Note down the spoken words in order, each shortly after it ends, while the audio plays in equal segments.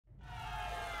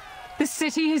The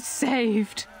city is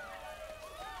saved.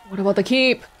 What about the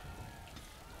keep?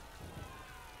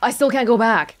 I still can't go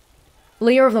back.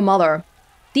 Lair of the Mother.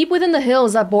 Deep within the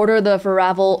hills that border the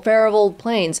Farival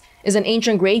Plains is an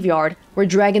ancient graveyard where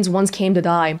dragons once came to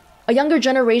die. A younger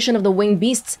generation of the winged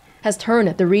beasts has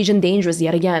turned the region dangerous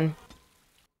yet again.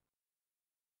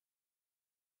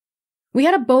 We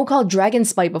had a bow called Dragon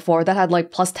Spite before that had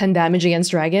like plus 10 damage against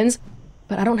dragons,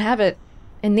 but I don't have it,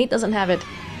 and Nate doesn't have it.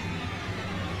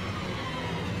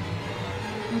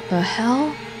 What the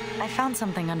hell? I found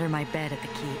something under my bed at the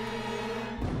keep.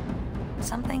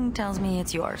 Something tells me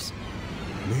it's yours.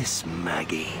 Miss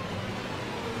Maggie.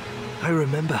 I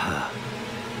remember her.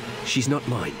 She's not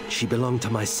mine. She belonged to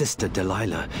my sister,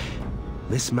 Delilah.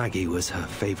 Miss Maggie was her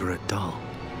favorite doll.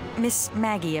 Miss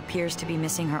Maggie appears to be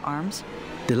missing her arms.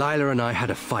 Delilah and I had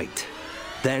a fight.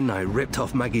 Then I ripped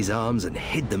off Maggie's arms and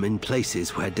hid them in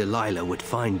places where Delilah would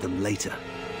find them later.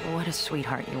 What a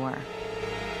sweetheart you were.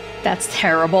 That's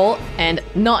terrible, and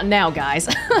not now, guys.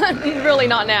 Really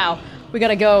not now. We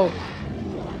gotta go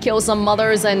kill some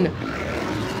mothers and...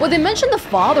 Well, they mentioned the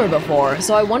father before,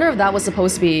 so I wonder if that was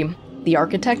supposed to be the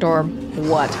architect or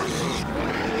what.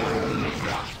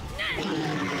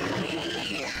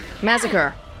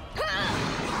 Massacre.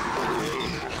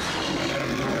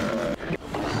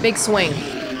 Big swing.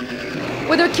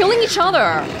 Wait, they're killing each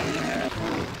other!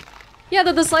 Yeah,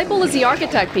 the disciple is the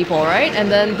architect people, right? And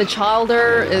then the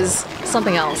childer is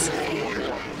something else.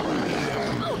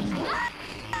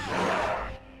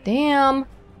 Damn.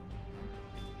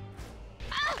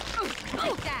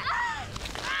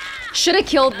 Should have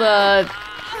killed the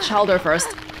childer first.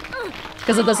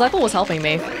 Because the disciple was helping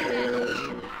me.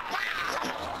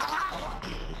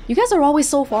 You guys are always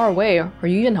so far away. Are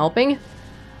you even helping?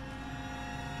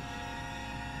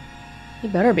 You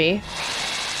better be.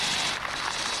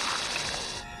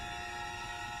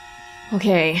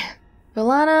 Okay.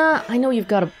 Villana, I know you've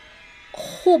got a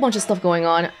whole bunch of stuff going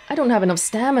on. I don't have enough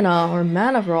stamina or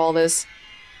mana for all this.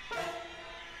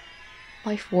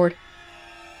 Life ward.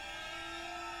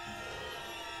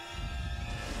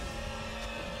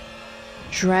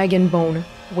 Dragonbone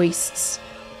Wastes.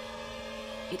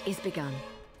 It is begun.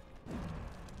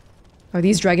 Are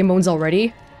these dragon bones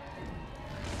already?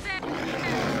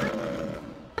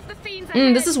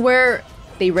 This is where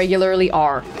they regularly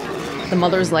are. The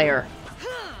Mother's Lair.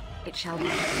 It shall be.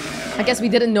 I guess we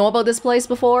didn't know about this place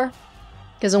before,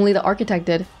 because only the architect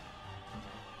did.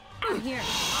 Here.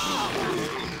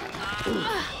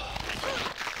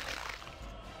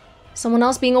 Someone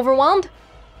else being overwhelmed?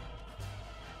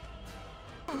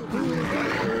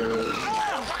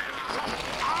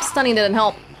 Stunning didn't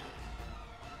help.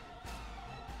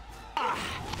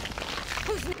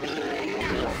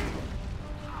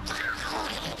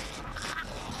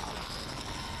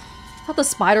 I thought the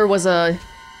spider was a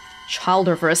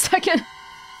childer for a second.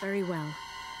 Very well.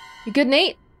 You good,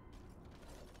 Nate?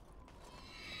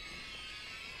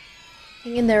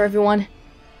 Hang in there, everyone.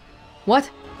 What?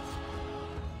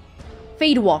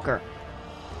 Fade Walker.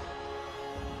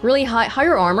 Really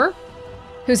higher armor?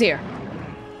 Who's here?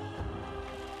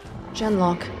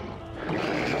 Genlock.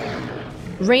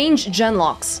 Range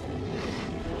Genlocks.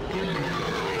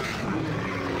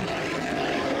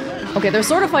 Okay, they're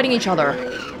sort of fighting each other.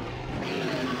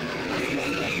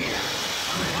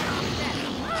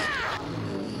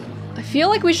 I feel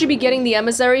like we should be getting the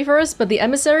emissary first, but the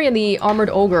emissary and the armored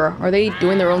ogre, are they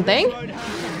doing their own thing?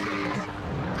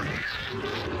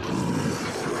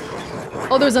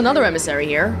 Oh, there's another emissary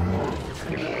here.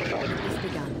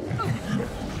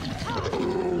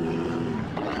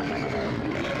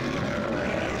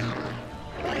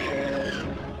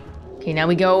 Okay, now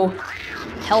we go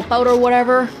help out or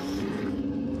whatever.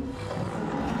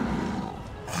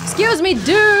 Excuse me,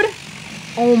 dude!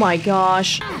 Oh my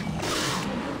gosh.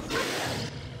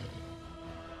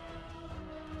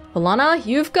 Villana,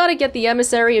 you've got to get the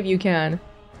emissary if you can.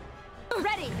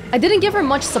 Ready. I didn't give her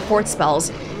much support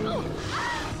spells.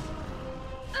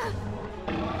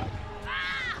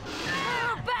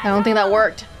 I don't think that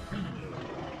worked.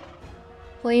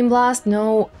 Flame Blast,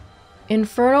 no.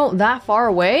 Inferno, that far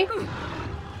away?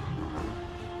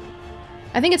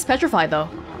 I think it's petrified though.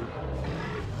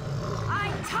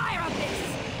 I'm tired of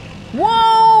this.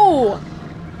 Whoa!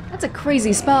 That's a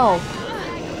crazy spell.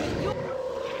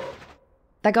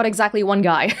 That got exactly one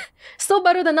guy. Still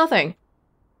better than nothing.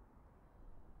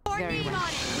 Very well.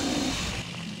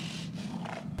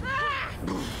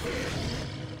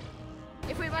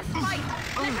 If we must fight,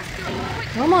 let us do it quickly.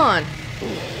 Come on.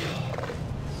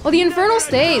 Oh, the Inferno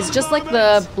stays, just like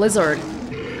the Blizzard.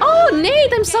 Oh,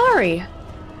 Nate, I'm sorry.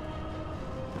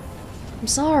 I'm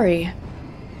sorry.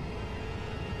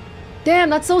 Damn,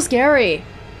 that's so scary.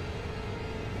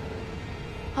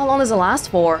 How long does it last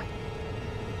for?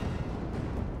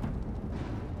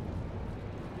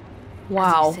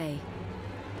 Wow. As you say.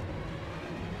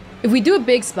 If we do a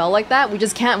big spell like that, we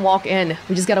just can't walk in.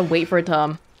 We just gotta wait for it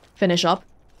to finish up.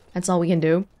 That's all we can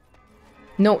do.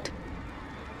 Note.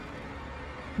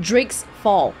 Drake's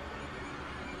Fall.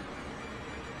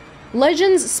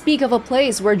 Legends speak of a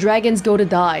place where dragons go to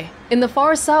die. In the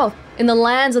far south, in the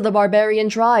lands of the barbarian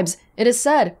tribes, it is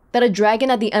said that a dragon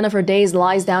at the end of her days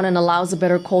lies down and allows the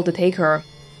bitter cold to take her.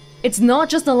 It's not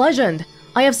just a legend.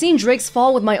 I have seen Drake's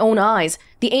Fall with my own eyes,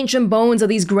 the ancient bones of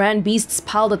these grand beasts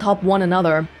piled atop one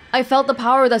another. I felt the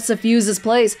power that suffused this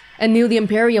place and knew the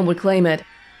Imperium would claim it.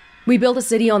 We built a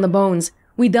city on the bones.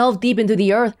 We delved deep into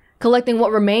the earth, collecting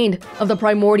what remained of the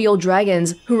primordial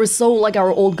dragons who were so like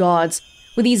our old gods.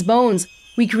 With these bones,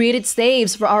 we created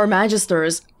staves for our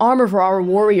magisters, armor for our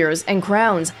warriors, and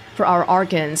crowns for our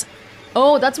archons.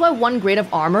 Oh, that's why one grade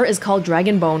of armor is called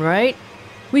Dragonbone, right?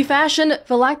 We fashioned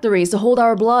phylacteries to hold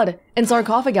our blood, and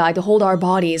sarcophagi to hold our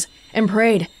bodies, and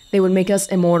prayed they would make us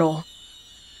immortal.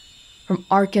 From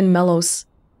Archon Melos.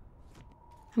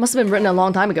 It must have been written a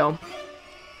long time ago.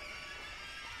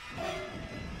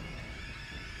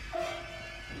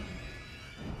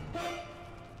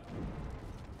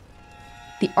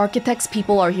 The architect's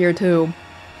people are here too.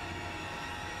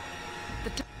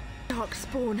 The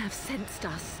Darkspawn have sensed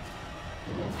us.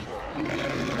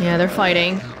 Yeah, they're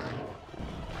fighting.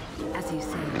 As you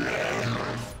say.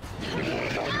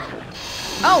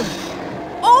 Oh!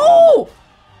 Oh!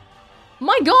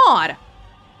 My god!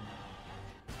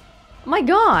 My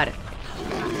god!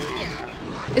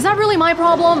 Is that really my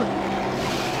problem?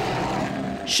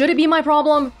 Should it be my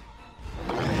problem?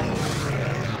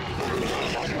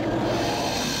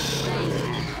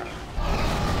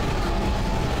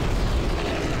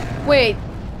 Wait,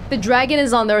 the dragon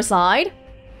is on their side?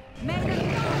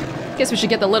 Guess we should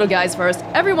get the little guys first.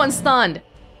 Everyone's stunned!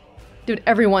 Dude,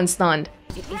 everyone's stunned.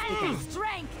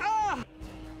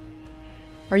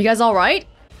 Are you guys alright?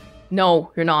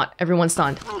 No, you're not. Everyone's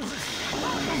stunned.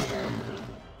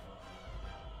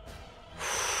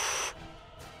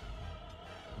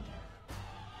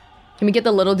 Can we get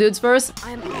the little dudes first?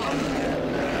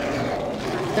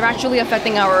 They're actually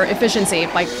affecting our efficiency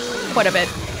by quite a bit.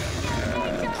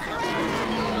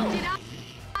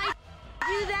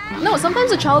 No, sometimes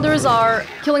the Childers are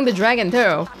killing the dragon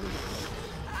too.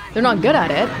 They're not good at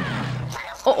it.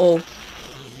 Uh-oh.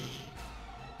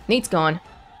 Nate's gone.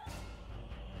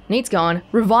 Nate's gone.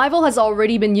 Revival has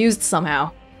already been used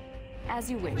somehow.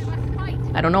 As you wish.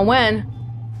 I don't know when.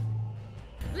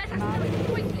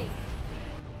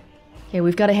 Okay,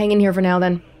 we've got to hang in here for now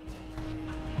then.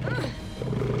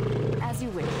 As you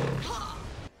wish.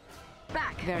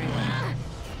 Back. Very well.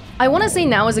 I want to say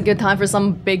now is a good time for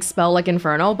some big spell like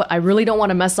Inferno, but I really don't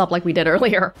want to mess up like we did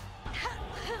earlier.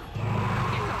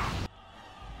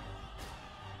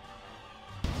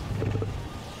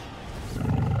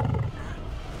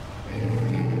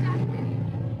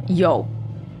 Yo.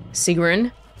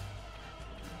 Sigrun.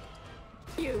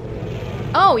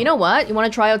 Oh, you know what? You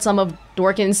want to try out some of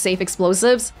Dorkin's safe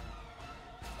explosives?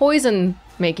 Poison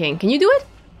making. Can you do it?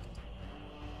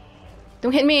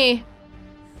 Don't hit me.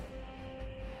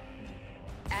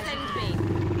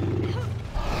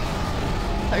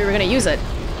 Thought you were gonna use it.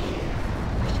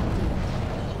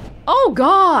 Oh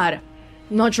god!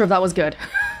 I'm not sure if that was good.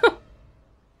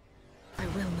 I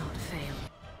will not fail.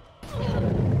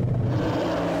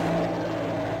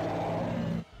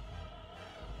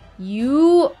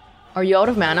 Are you out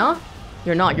of mana?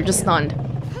 You're not, you're just stunned.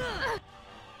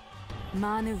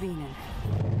 Manuvinen.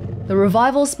 The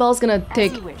revival spell's gonna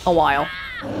take a while.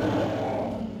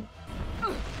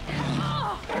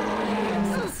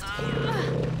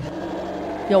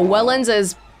 Yo, Welonz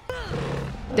is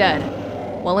dead.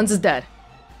 Welonz is dead.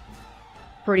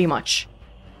 Pretty much.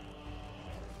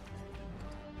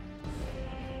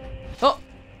 Oh,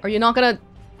 are you not gonna...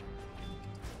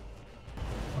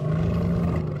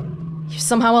 You're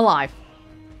somehow alive.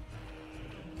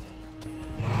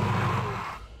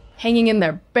 Hanging in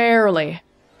there, barely.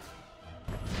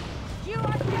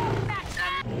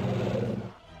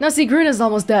 Now Sigrun is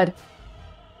almost dead.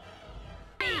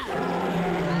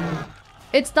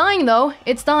 It's dying though,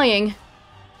 it's dying.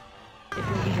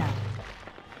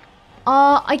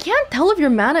 I can't tell if your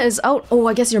mana is out. Oh,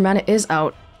 I guess your mana is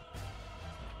out.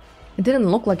 It didn't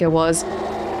look like it was.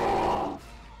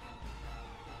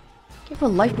 Give a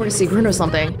life word to Sigrun or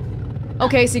something.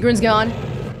 Okay, Sigrun's gone.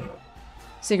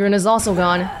 Sigrun is also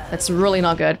gone. That's really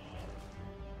not good.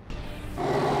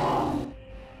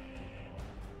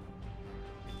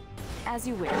 As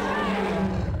you wish.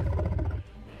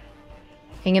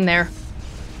 Hang in there.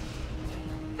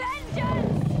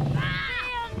 Vengeance!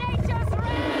 Feel nature's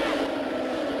wrath!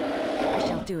 I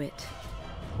shall do it.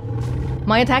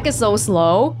 My attack is so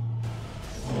slow.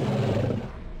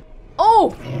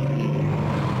 Oh!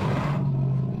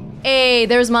 Hey,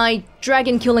 there's my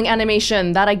dragon killing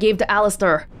animation that I gave to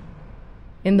Alistair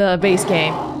in the base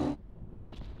game.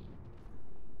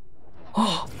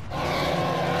 Oh.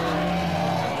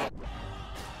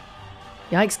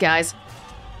 Yikes, guys.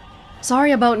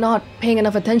 Sorry about not paying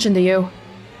enough attention to you.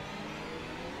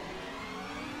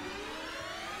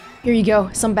 Here you go,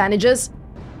 some bandages.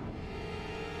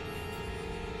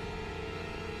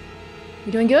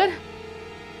 You doing good?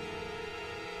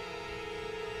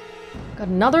 Got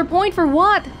another point for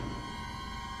what?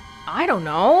 I don't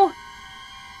know.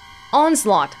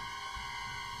 Onslaught.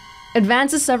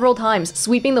 Advances several times,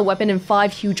 sweeping the weapon in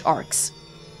 5 huge arcs.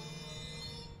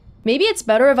 Maybe it's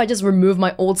better if I just remove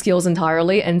my old skills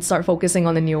entirely and start focusing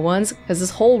on the new ones, because this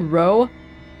whole row...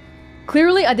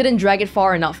 Clearly I didn't drag it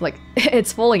far enough, like,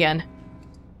 it's full again.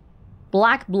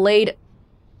 Black blade,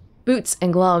 boots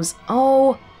and gloves.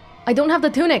 Oh, I don't have the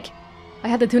tunic. I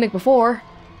had the tunic before.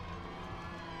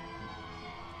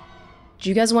 Do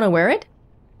you guys want to wear it?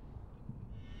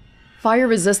 Fire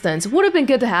resistance would have been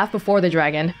good to have before the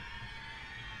dragon.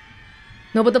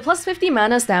 No, but the plus 50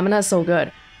 mana stamina is so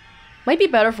good. Might be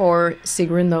better for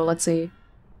Sigrun though, let's see.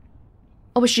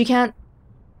 Oh, but she can't...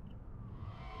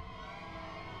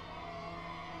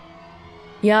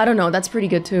 Yeah, I don't know, that's pretty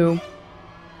good too.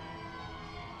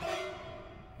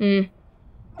 Okay,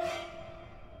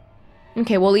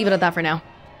 we'll leave it at that for now.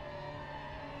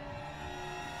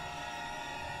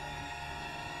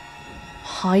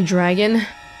 High dragon?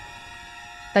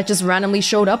 That just randomly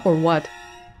showed up or what?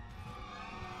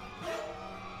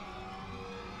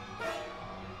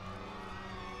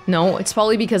 No, it's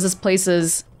probably because this place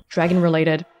is dragon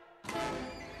related.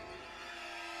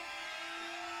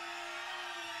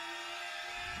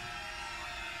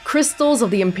 Crystals of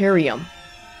the Imperium.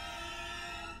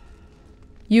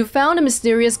 You found a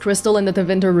mysterious crystal in the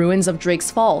Tevinter ruins of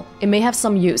Drake's Fall. It may have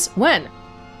some use. When?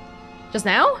 Just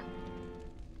now?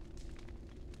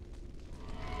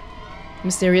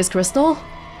 Mysterious crystal?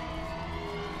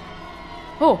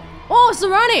 Oh! Oh,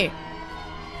 Sarani!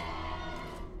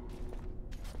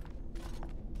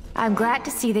 I'm glad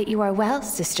to see that you are well,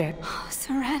 sister. Oh,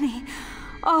 Sarani.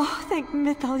 Oh, thank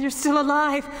Mythal you're still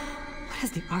alive. What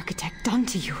has the Architect done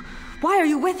to you? Why are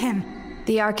you with him?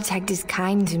 The Architect is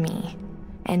kind to me,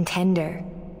 and tender,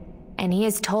 and he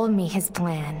has told me his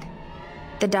plan.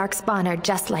 The Darkspawn are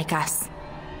just like us.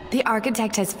 The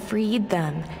Architect has freed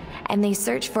them, and they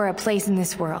search for a place in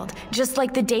this world, just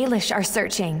like the Dalish are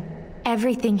searching.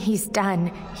 Everything he's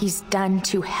done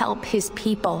to help his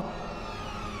people.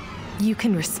 You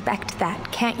can respect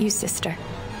that, can't you, sister?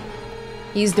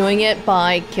 He's doing it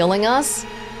by killing us?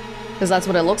 Because that's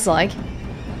what it looks like.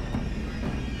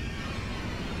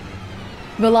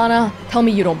 Velana, tell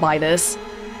me you don't buy this.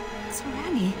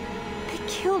 Sarani, they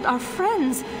killed our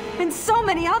friends, and so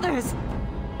many others.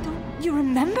 Don't you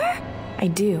remember? I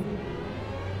do.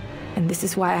 And this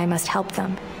is why I must help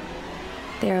them.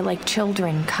 They are like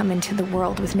children come into the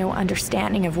world with no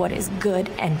understanding of what is good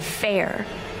and fair.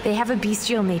 They have a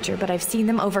bestial nature, but I've seen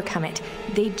them overcome it.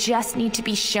 They just need to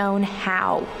be shown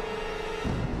how.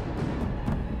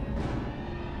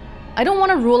 I don't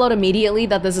want to rule out immediately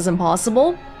that this is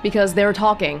impossible, because they're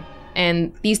talking,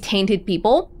 and these tainted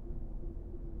people...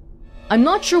 I'm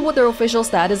not sure what their official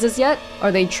status is yet.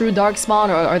 Are they true Darkspawn,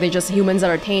 or are they just humans that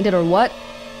are tainted, or what?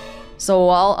 So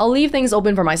I'll leave things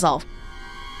open for myself.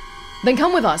 Then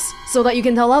come with us, so that you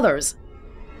can tell others.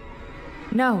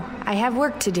 No, I have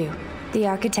work to do. The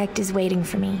Architect is waiting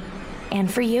for me, and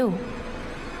for you.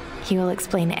 He will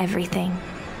explain everything.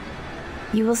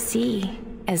 You will see,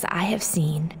 as I have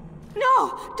seen.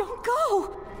 No, don't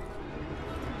go!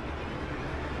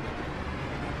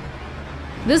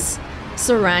 This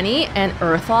Sarani and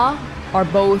Eartha are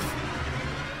both,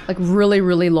 like, really,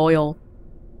 really loyal.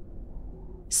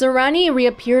 Sarani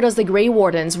reappeared as the Grey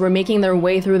Wardens were making their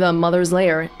way through the Mother's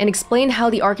Lair and explained how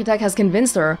the Architect has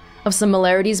convinced her of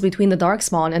similarities between the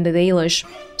Darkspawn and the Dalish.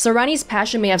 Sarani's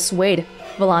passion may have swayed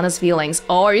Velana's feelings.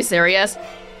 Oh, are you serious?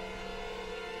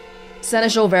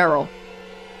 Seneschal Varel.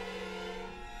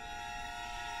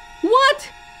 What?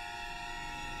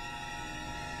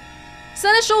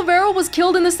 Seneschal Varel was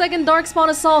killed in the second Darkspawn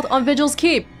assault on Vigil's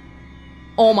Keep.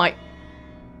 Oh my...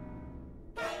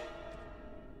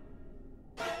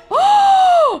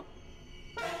 Oh!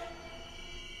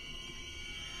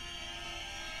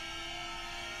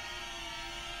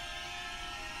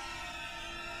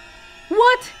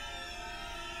 What?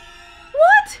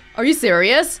 What? Are you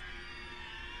serious?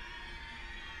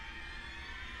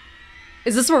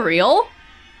 Is this for real?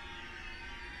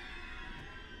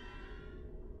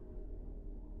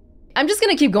 I'm just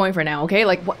gonna keep going for now, okay?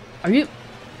 Like, what? Are you...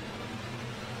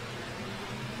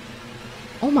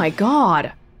 Oh my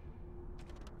god.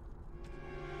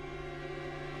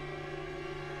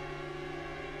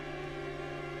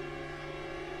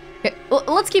 Okay,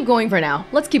 let's keep going for now.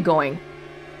 Let's keep going.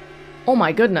 Oh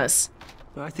my goodness.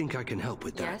 I think I can help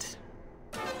with that.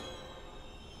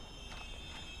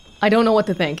 I don't know what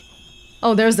to think.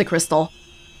 Oh, there's the crystal.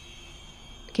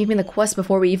 Gave me the quest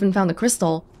before we even found the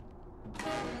crystal.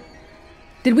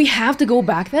 Did we have to go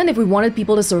back then if we wanted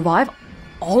people to survive?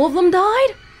 All of them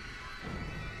died?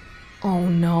 Oh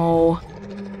no.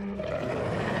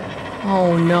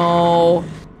 Oh no.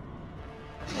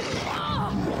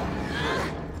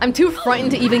 I'm too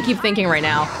frightened to even keep thinking right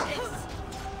now.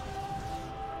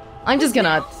 I'm just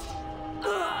gonna...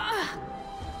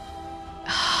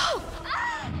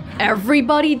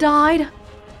 Everybody died?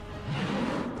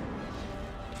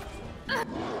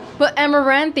 But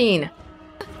Amaranthine!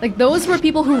 Like, those were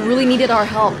people who really needed our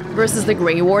help versus the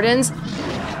Grey Wardens.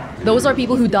 Those are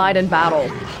people who died in battle.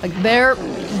 Like, their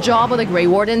job of the Grey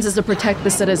Wardens is to protect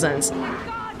the citizens.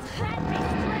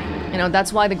 You know,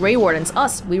 that's why the Grey Wardens,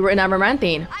 us, we were in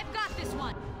Amaranthine. I've got this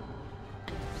one.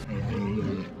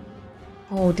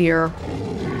 Oh dear.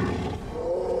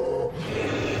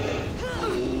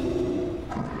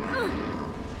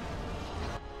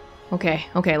 Okay,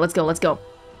 okay, let's go, let's go.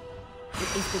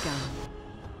 It is begun.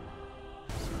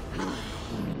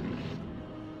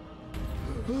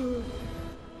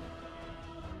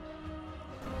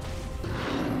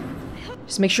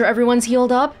 Just make sure everyone's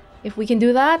healed up, if we can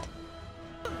do that.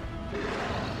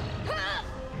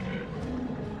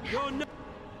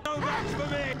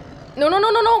 No, no, no,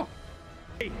 no, no!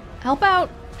 Help out!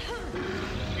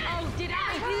 Oh, did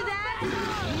I do that?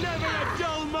 Never a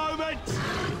dull moment!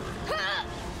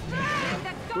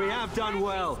 We have done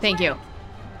well. Thank you.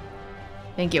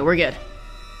 Thank you, we're good.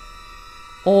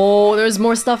 Oh, there's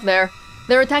more stuff there.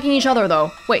 They're attacking each other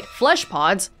though. Wait, flesh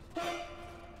pods?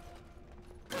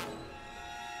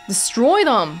 Destroy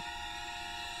them!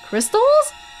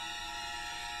 Crystals?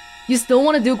 You still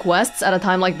want to do quests at a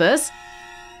time like this?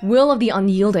 Will of the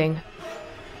Unyielding.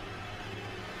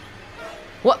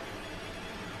 What?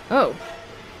 Oh.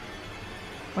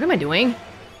 What am I doing?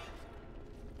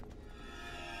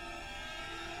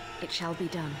 It shall be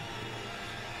done.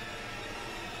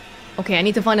 Okay, I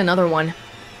need to find another one.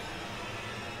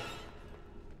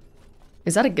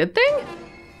 Is that a good thing?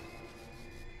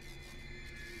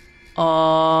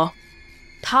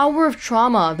 Tower of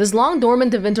Trauma. This long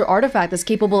dormant Devinter artifact is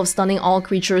capable of stunning all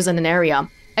creatures in an area.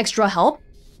 Extra help?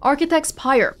 Architect's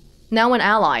Pyre. Now an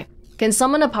ally. Can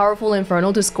summon a powerful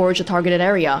inferno to scorch a targeted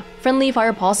area. Friendly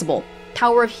fire possible.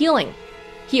 Tower of Healing.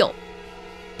 Heal.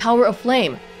 Tower of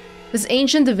Flame. This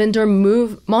ancient Devinter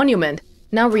monument,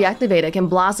 now reactivated, can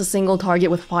blast a single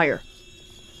target with fire.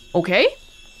 Okay?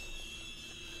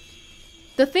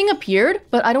 The thing appeared,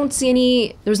 but I don't see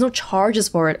any... There's no charges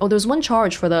for it. Oh, there's one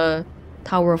charge for the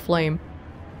Tower of Flame.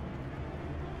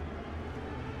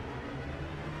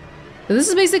 So this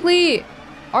is basically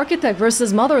Architect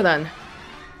versus Mother then.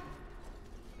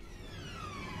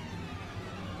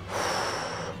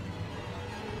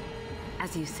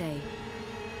 As you say.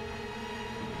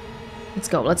 Let's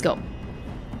go, let's go.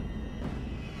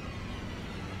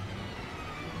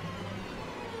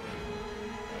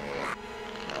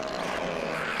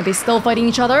 Are they still fighting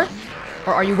each other?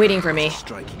 Or are you waiting for me?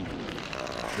 Striking.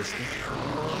 This thing, your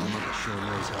mother sure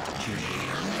knows how to tune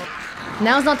it.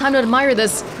 Now's not time to admire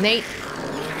this, Nate.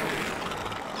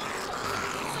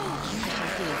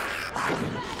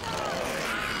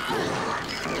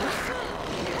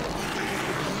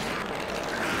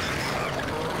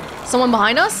 Someone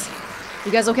behind us?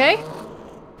 You guys okay?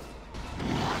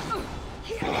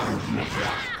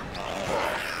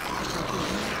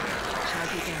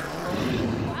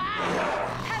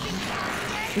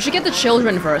 We should get the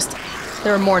children first.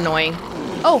 They're more annoying.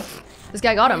 Oh, this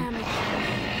guy got him.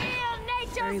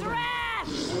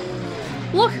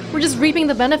 Look, we're just reaping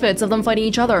the benefits of them fighting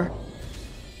each other.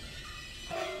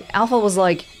 Alpha was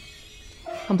like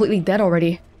completely dead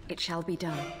already. It shall be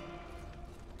done.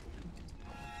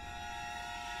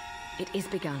 It is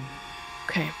begun.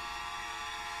 Okay.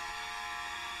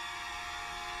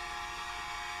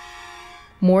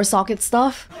 More socket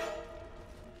stuff?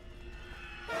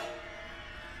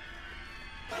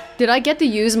 Did I get to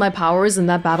use my powers in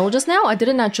that battle just now? I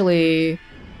didn't actually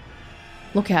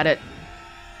look at it.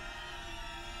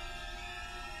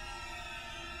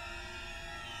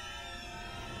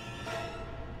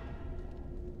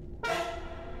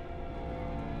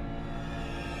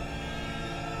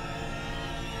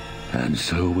 And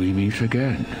so we meet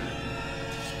again.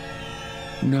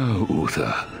 No,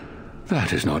 Uther.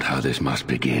 That is not how this must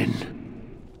begin.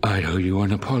 I owe you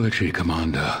an apology,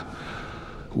 Commander.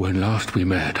 When last we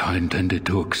met, I intended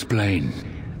to explain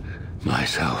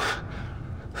myself.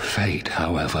 Fate,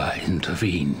 however,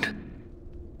 intervened.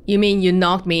 You mean you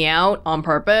knocked me out on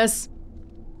purpose?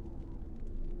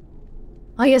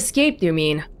 I escaped, you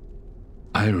mean?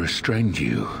 I restrained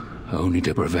you, only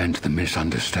to prevent the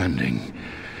misunderstanding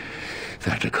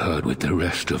that occurred with the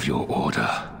rest of your order.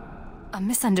 A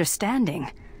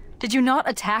misunderstanding? Did you not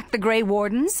attack the Grey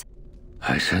Wardens?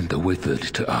 I sent the Withered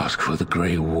to ask for the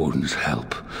Grey Warden's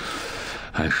help.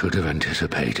 I should have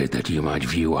anticipated that you might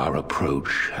view our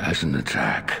approach as an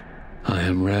attack. I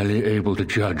am rarely able to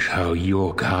judge how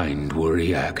your kind will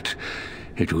react.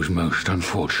 It was most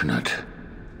unfortunate.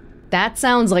 That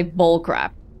sounds like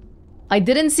bullcrap. I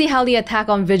didn't see how the attack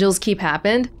on Vigil's Keep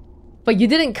happened, but you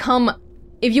didn't come...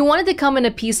 If you wanted to come in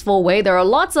a peaceful way, there are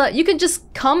lots of... You can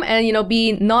just come and, you know,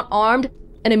 be not armed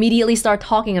and immediately start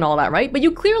talking and all that, right? But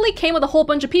you clearly came with a whole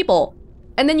bunch of people.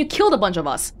 And then you killed a bunch of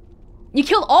us. You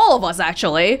killed all of us,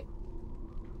 actually.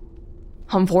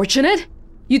 Unfortunate.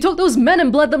 You took those men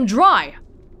and bled them dry.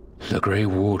 The Grey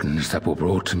Wardens that were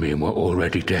brought to me were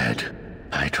already dead.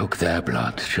 I took their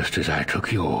blood just as I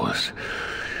took yours,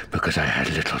 because I had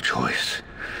little choice.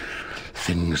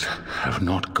 Things have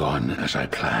not gone as I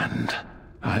planned.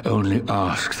 I only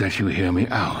ask that you hear me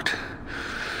out.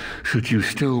 Should you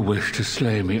still wish to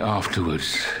slay me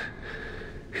afterwards,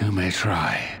 you may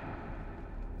try.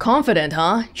 Confident,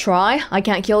 huh? Try? I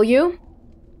can't kill you?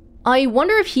 I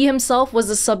wonder if he himself was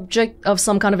the subject of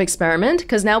some kind of experiment,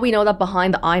 because now we know that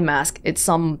behind the eye mask, it's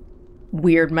some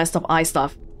weird messed up eye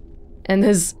stuff. And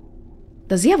his...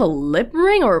 Does he have a lip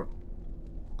ring, or...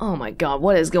 Oh my god,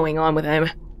 what is going on with him?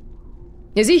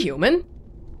 Is he human?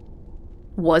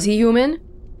 Was he human?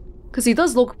 Because he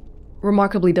does look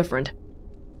remarkably different.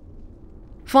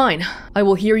 Fine, I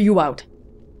will hear you out.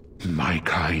 My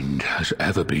kind has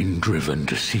ever been driven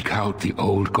to seek out the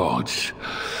old gods.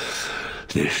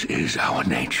 This is our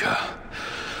nature.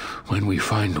 When we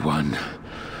find one,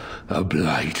 a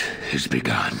blight is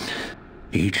begun.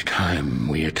 Each time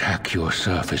we attack your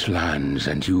surface lands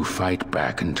and you fight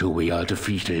back until we are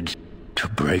defeated. To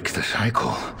break the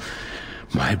cycle,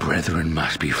 my brethren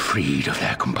must be freed of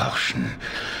their compulsion.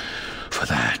 For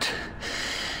that,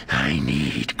 I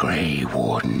need Grey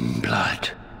Warden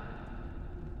blood.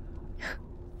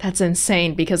 That's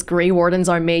insane, because Grey Wardens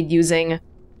are made using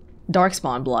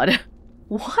Darkspawn blood.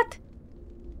 What?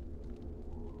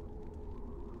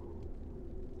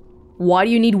 Why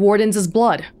do you need Wardens as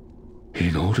blood?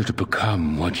 In order to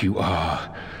become what you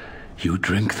are, you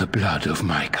drink the blood of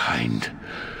my kind.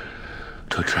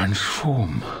 To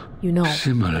transform. You know.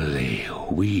 Similarly,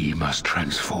 we must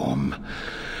transform.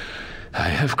 I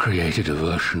have created a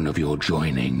version of your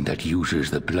joining that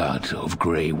uses the blood of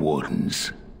Grey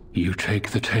Wardens. You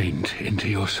take the taint into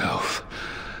yourself.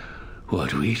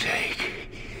 What we take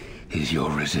is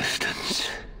your resistance.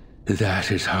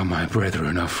 That is how my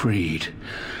brethren are freed.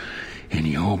 In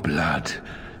your blood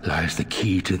lies the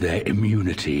key to their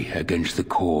immunity against the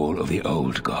call of the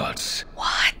old gods.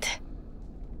 What?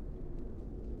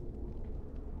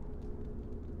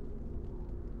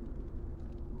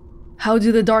 How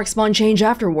do the Darkspawn change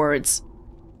afterwards?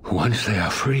 Once they are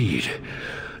freed,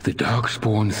 the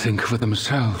Darkspawn think for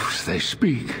themselves. They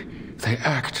speak, they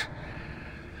act.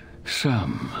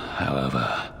 Some,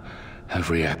 however, have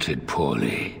reacted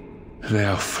poorly. They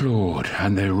are flawed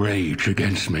and they rage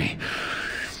against me.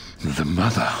 The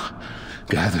Mother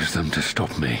gathers them to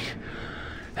stop me,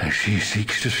 as she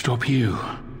seeks to stop you.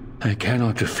 I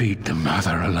cannot defeat the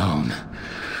Mother alone,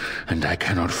 and I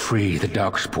cannot free the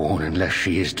Darkspawn unless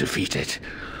she is defeated.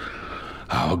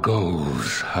 Our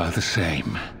goals are the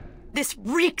same. This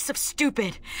reeks of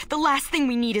stupid. The last thing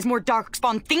we need is more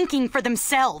Darkspawn thinking for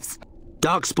themselves.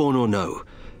 Darkspawn or no,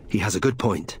 he has a good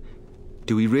point.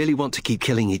 Do we really want to keep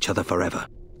killing each other forever?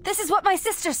 This is what my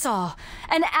sister saw.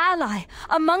 An ally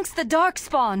amongst the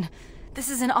Darkspawn. This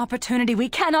is an opportunity we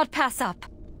cannot pass up.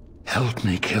 Help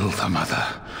me kill the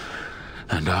Mother,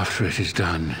 and after it is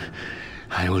done,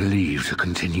 I will leave to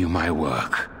continue my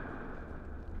work.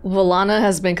 Volana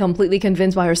has been completely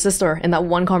convinced by her sister in that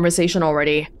one conversation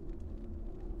already.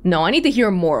 No, I need to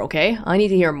hear more, okay? I need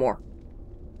to hear more.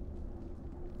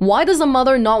 Why does the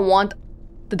Mother not want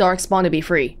the Darkspawn to be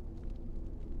free?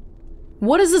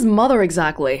 What is this Mother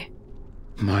exactly?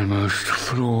 My most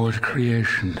flawed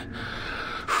creation.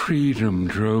 Freedom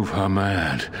drove her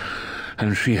mad,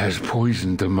 and she has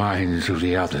poisoned the minds of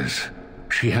the others.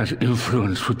 She has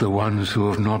influence with the ones who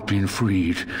have not been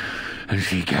freed, and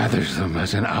she gathers them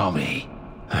as an army.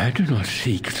 I do not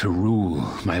seek to rule,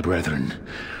 my brethren.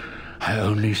 I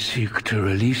only seek to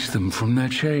release them from their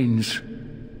chains.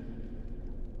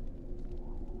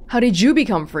 How did you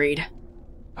become freed?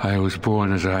 I was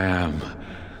born as I am,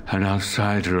 an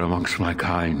outsider amongst my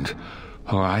kind.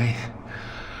 Why?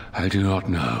 I do not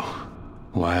know.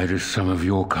 Why do some of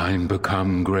your kind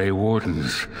become Grey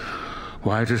Wardens?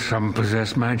 Why do some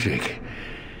possess magic?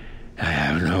 I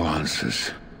have no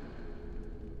answers.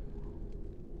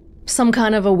 Some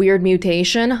kind of a weird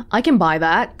mutation? I can buy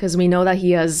that, because we know that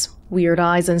he has weird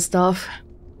eyes and stuff.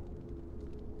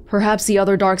 Perhaps the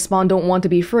other Darkspawn don't want to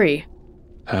be free.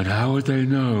 And how would they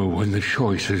know when the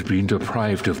choice has been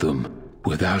deprived of them?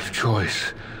 Without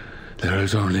choice, there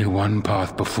is only one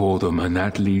path before them, and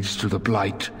that leads to the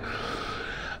Blight.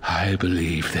 I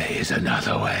believe there is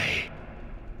another way.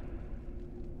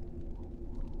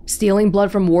 Stealing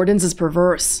blood from Wardens is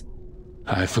perverse.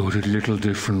 I thought it little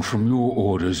different from your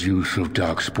Order's use of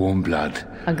Darkspawn blood.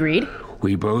 Agreed.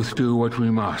 We both do what we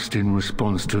must in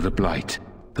response to the Blight.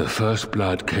 The first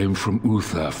blood came from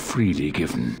Uther, freely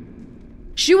given.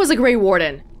 She was a Grey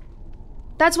Warden.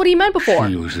 That's what he meant before.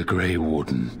 She was a Grey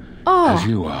Warden, Oh. as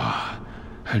you are,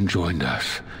 and joined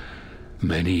us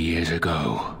many years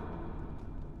ago.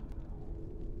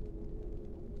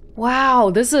 Wow,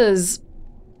 this is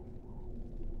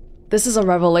a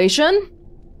revelation?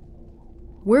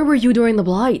 Where were you during the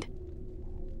Blight?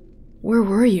 Where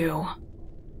were you?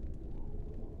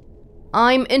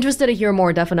 I'm interested to hear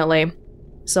more, definitely.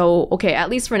 So, okay, at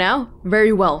least for now,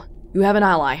 very well. You have an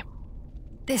ally.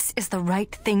 This is the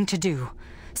right thing to do.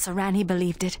 Sarani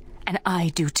believed it, and I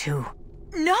do too.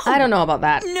 No! I don't know about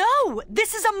that. No!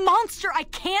 This is a monster! I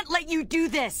can't let you do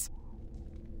this!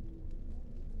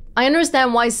 I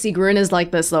understand why Sigrun is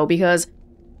like this, though, because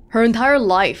her entire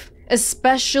life,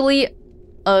 especially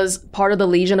as part of the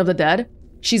Legion of the Dead,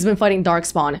 she's been fighting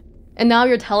Darkspawn. And now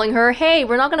you're telling her, hey,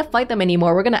 we're not gonna fight them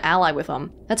anymore, we're gonna ally with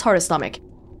them. That's hard to stomach.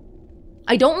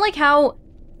 I don't like how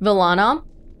Villana...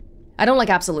 I don't like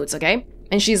absolutes, okay?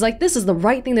 And she's like, this is the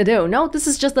right thing to do. No, this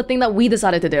is just the thing that we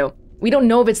decided to do. We don't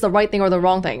know if it's the right thing or the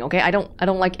wrong thing, okay? I don't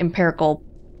like empirical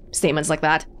statements like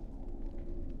that.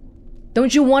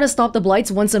 Don't you want to stop the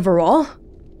Blights once and for all?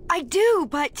 I do,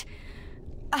 but...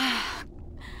 I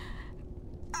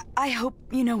hope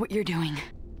you know what you're doing.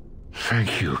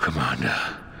 Thank you, Commander.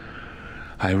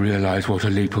 I realize what a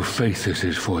leap of faith this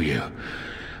is for you.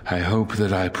 I hope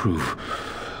that I prove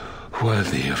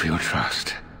worthy of your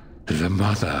trust. The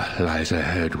mother lies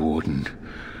ahead, Warden.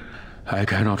 I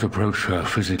cannot approach her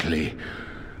physically.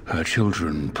 Her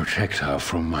children protect her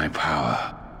from my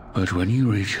power. But when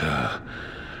you reach her,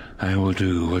 I will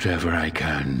do whatever I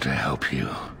can to help you.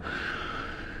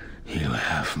 You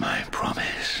have my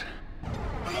promise.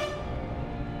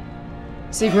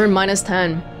 Sigrun minus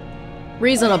 10.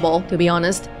 Reasonable, to be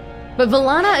honest. But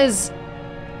Villana is...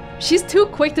 she's too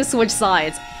quick to switch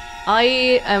sides.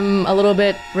 I am a little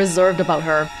bit reserved about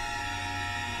her.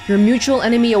 Your mutual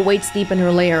enemy awaits deep in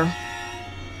her lair.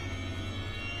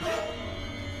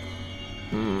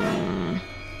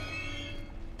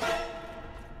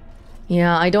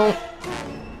 Yeah, I don't...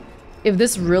 If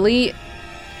this really...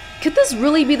 Could this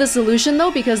really be the solution,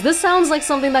 though? Because this sounds like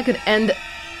something that could end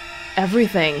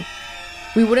everything.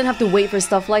 We wouldn't have to wait for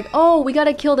stuff like, oh, we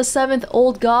gotta kill the 7th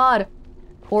old god.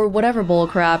 Or whatever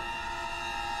bullcrap.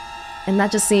 And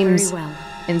that just seems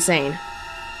insane.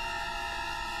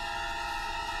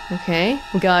 Okay,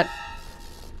 we got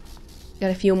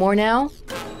a few more now.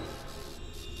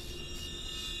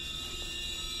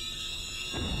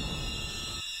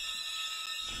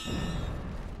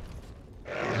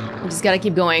 We just gotta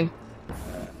keep going.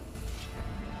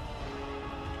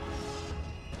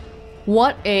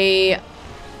 What a...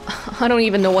 I don't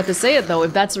even know what to say it though,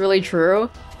 if that's really true.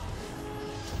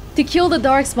 To kill the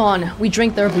Darkspawn, we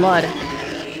drink their blood.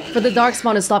 For the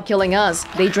Darkspawn to stop killing us,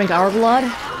 they drink our blood?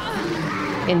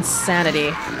 Insanity.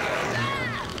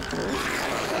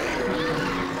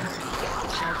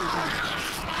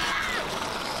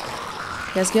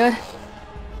 That's good.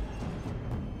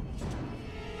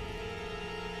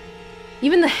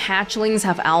 Even the hatchlings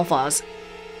have alphas.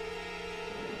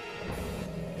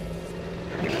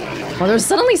 Well, there's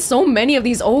suddenly so many of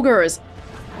these ogres.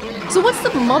 So what's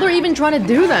the mother even trying to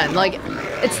do then? Like,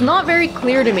 it's not very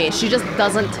clear to me. She just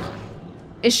doesn't...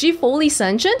 Is she fully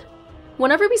sentient?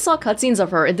 Whenever we saw cutscenes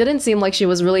of her, it didn't seem like she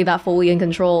was really that fully in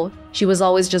control. She was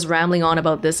always just rambling on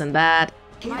about this and that.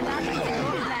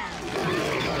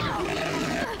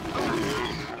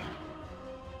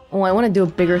 Oh, I want to do a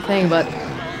bigger thing, but...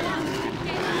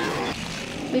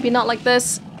 maybe not like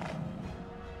this.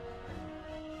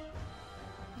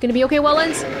 Gonna be okay,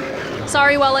 Welonz?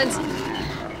 Sorry, Welonz.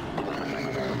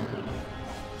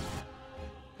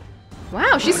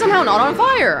 Wow, she's somehow not on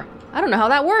fire. I don't know how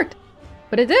that worked,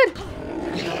 but it did.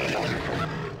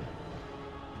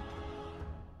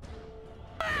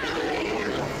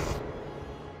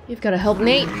 You've got to help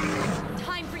Nate.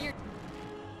 Time for your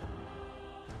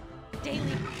daily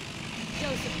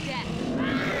dose of death.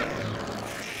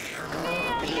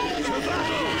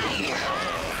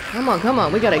 Come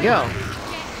on, we gotta go.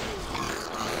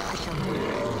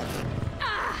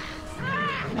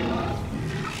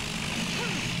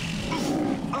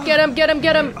 Get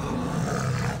him!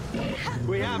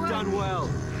 We have done well.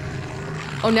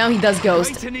 Oh, now he does Going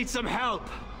ghost. to need some help.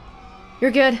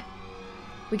 You're good.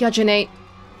 We got you, Nate.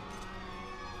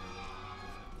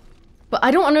 But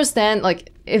I don't understand,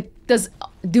 like,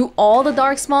 do all the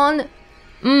Darkspawn?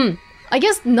 I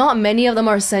guess not many of them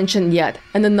are sentient yet,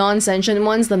 and the non-sentient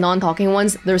ones, the non-talking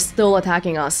ones, they're still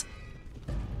attacking us.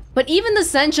 But even the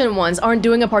sentient ones aren't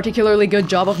doing a particularly good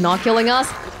job of not killing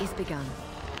us. It is begun.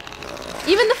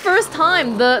 Even the first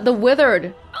time, the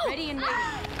Withered, Ready and waiting.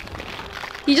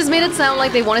 he just made it sound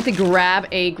like they wanted to grab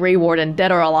a Grey Warden,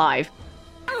 dead or alive.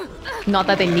 Not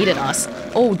that they needed us.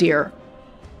 Oh dear.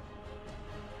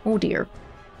 Oh dear.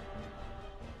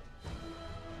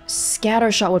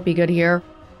 Scatter shot would be good here.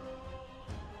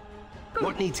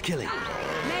 What needs killing?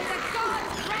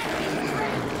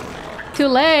 Too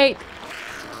late.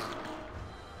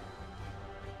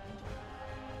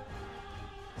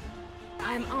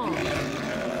 I'm on.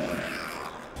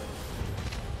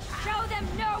 Show them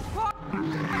no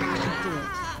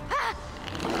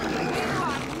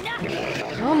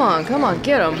Come on,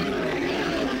 get him.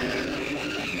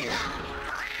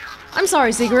 I'm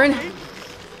sorry, Sigrun.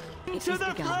 It is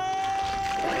begun.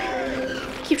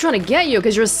 Keep trying to get you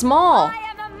because you're small. I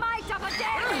am the might of a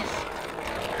dead.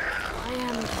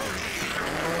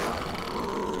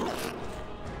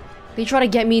 They try to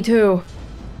get me too.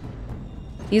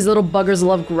 These little buggers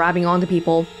love grabbing onto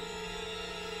people.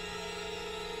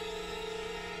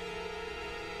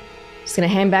 Just gonna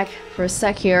hang back for a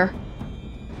sec here.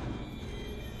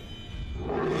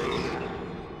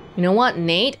 You know what,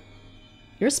 Nate?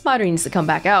 Your spider needs to come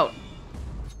back out.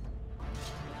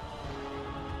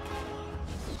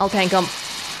 I'll tank him.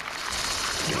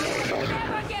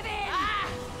 Never give in.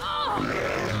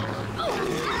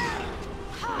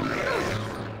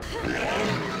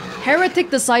 Heretic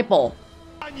Disciple.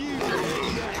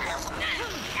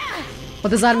 What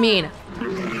does that mean?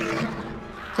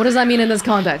 What does that mean in this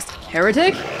context?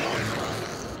 Heretic?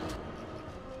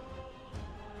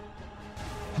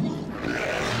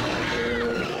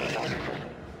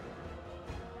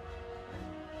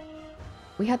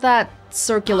 We had that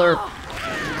circular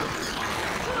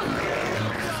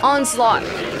onslaught.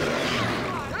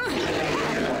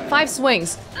 5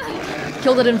 swings.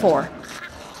 Killed it in 4.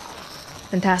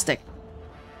 Fantastic.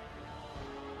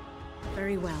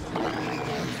 Very well.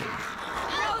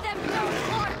 Show them no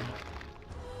quarter.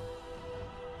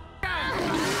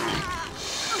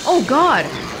 Oh god!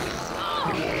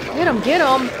 Get him, get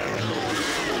him!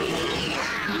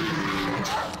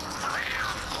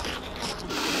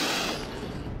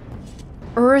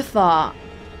 Eartha.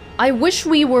 I wish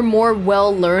we were more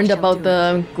well learned about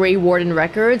the Grey Warden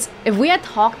records. If we had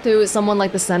talked to someone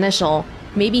like the Seneschal,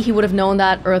 maybe he would have known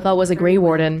that Eartha was a Grey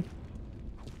Warden.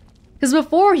 Because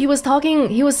before he was talking,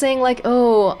 he was saying like,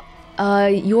 oh,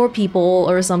 your people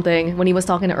or something when he was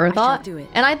talking to Eartha.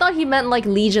 And I thought he meant like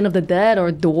Legion of the Dead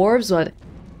or Dwarves, but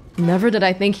never did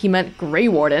I think he meant Grey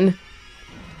Warden.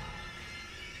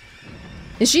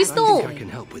 Is she still... I think I can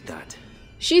help with that.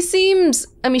 She seems...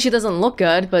 I mean, she doesn't look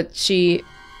good, but she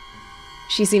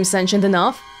seems sentient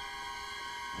enough.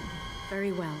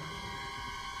 Very well.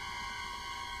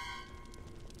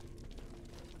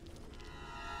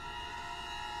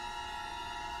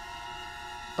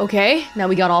 Okay, now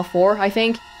we got all 4, I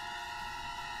think.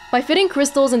 By fitting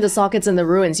crystals into sockets in the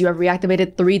ruins, you have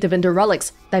reactivated 3 Tevinter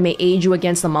relics that may aid you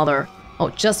against the Mother. Oh,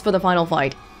 just for the final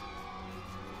fight.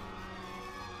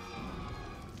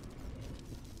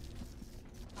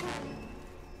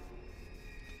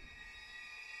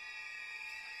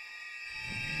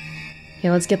 Okay,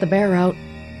 let's get the bear out.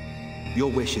 Your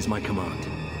wish is my command.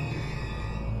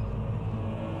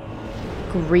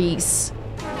 Grease.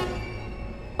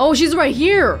 Oh, she's right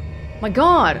here! My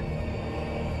god!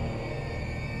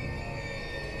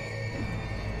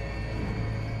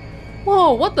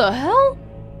 Whoa, what the hell?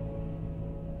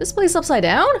 This place upside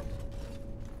down?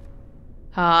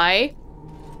 Hi.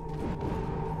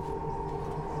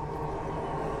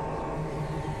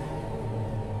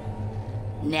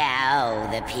 Now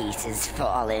the pieces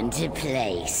fall into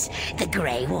place. The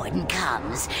Grey Warden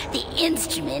comes, the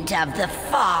instrument of the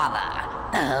Father.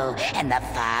 Oh, and the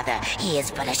father, he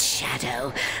is but a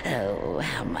shadow. Oh,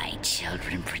 how my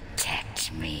children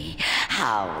protect me.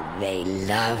 How they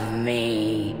love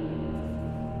me.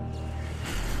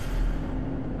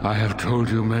 I have told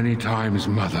you many times,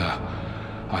 Mother.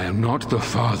 I am not the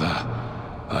father.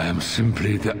 I am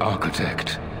simply the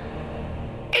architect.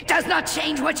 It does not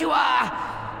change what you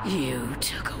are. You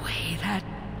took away that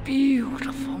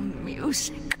beautiful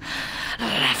music.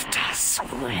 Left us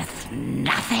with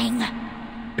nothing.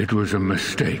 It was a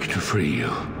mistake to free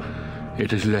you.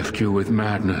 It has left you with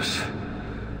madness.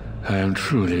 I am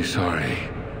truly sorry.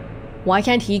 Why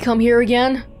can't he come here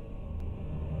again?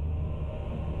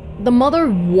 The mother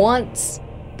wants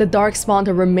the Darkspawn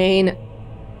to remain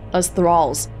as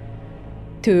thralls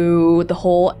to the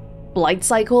whole blight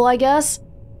cycle, I guess?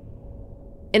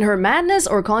 In her madness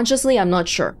or consciously, I'm not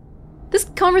sure. This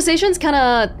conversation's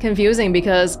kinda confusing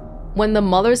because when the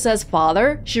mother says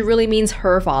father, she really means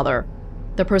her father,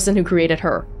 the person who created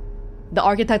her. The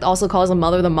architect also calls the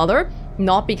mother,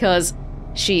 not because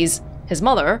she's his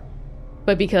mother,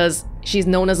 but because she's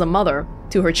known as a mother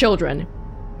to her children.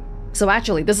 So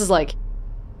actually, this is like,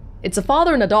 it's a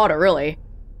father and a daughter, really,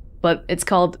 but it's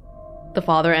called the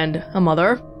father and a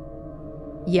mother.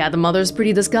 Yeah, the mother's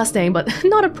pretty disgusting, but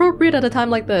not appropriate at a time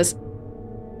like this.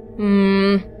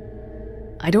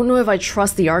 I don't know if I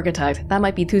trust the architect. That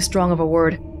might be too strong of a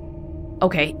word.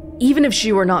 Okay, even if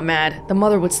she were not mad, the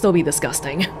mother would still be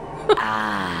disgusting.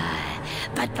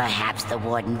 But perhaps the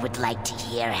warden would like to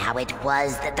hear how it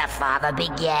was that the father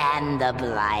began the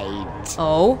blight.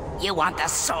 Oh? You want the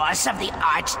source of the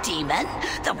archdemon?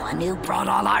 The one who brought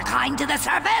all our kind to the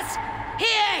surface?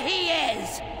 Here he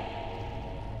is!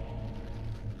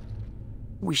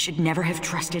 We should never have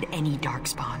trusted any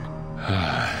Darkspawn.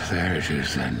 There it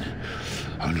is then.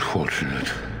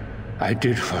 Unfortunate. I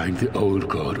did find the old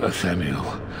god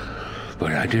Athemiel,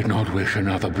 but I did not wish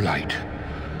another blight.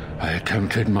 I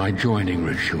attempted my joining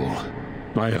ritual.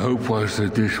 My hope was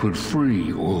that this would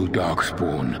free all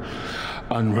Darkspawn,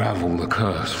 unravel the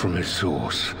curse from its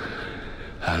source.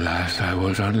 Alas, I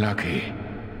was unlucky.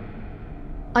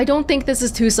 I don't think this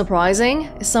is too surprising.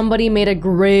 Somebody made a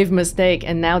grave mistake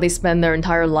and now they spend their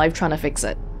entire life trying to fix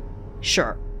it.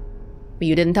 Sure. But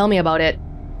you didn't tell me about it.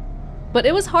 But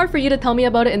it was hard for you to tell me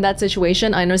about it in that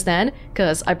situation, I understand,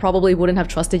 because I probably wouldn't have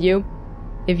trusted you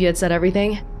if you had said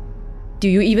everything. Do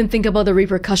you even think about the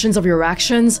repercussions of your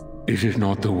actions? Is it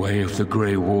not the way of the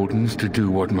Grey Wardens to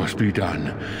do what must be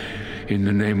done, in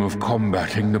the name of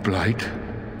combating the Blight?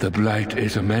 The Blight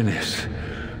is a menace,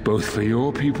 both for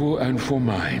your people and for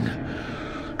mine.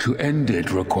 To end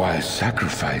it requires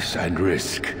sacrifice and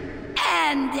risk.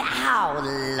 And how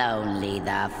lonely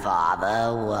the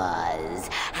father was.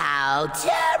 How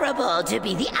terrible to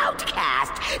be the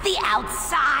outcast, the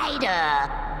outsider.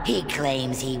 He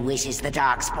claims he wishes the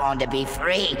Darkspawn to be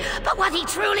free, but what he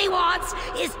truly wants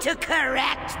is to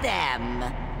correct them.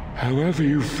 However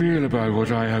you feel about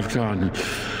what I have done,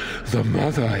 the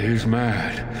mother is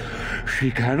mad.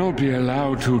 She cannot be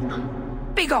allowed to...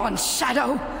 Begone,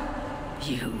 Shadow!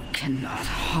 You cannot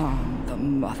harm the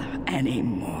mother any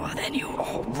more than you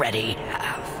already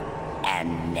have.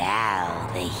 And now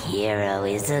the hero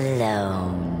is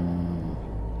alone.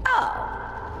 Oh,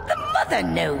 the mother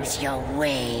knows your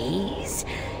ways.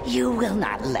 You will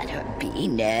not let her be,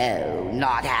 no,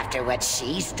 not after what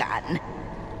she's done.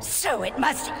 So it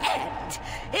must end.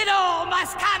 It all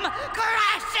must come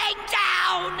crashing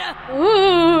down!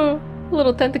 Ooh,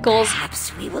 little tentacles.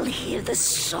 Perhaps we will hear the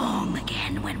song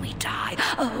again when we die.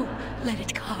 Oh, let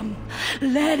it come.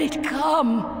 Let it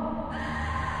come.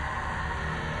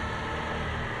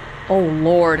 Oh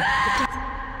lord.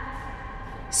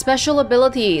 Special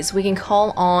abilities. We can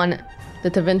call on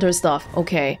the Tevinter stuff.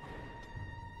 Okay.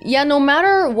 Yeah, no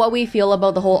matter what we feel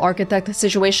about the whole architect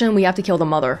situation, we have to kill the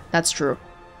mother. That's true.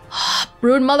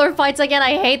 Brood mother fights again.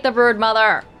 I hate the brood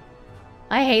mother.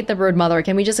 I hate the brood mother.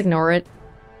 Can we just ignore it?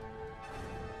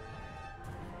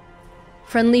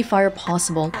 Friendly fire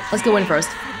possible. Let's go in first.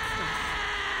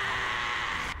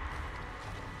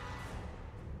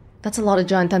 That's a lot of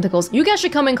giant tentacles. You guys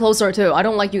should come in closer too. I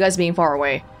don't like you guys being far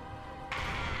away.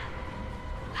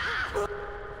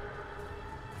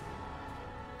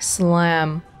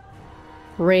 Slam.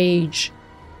 Rage.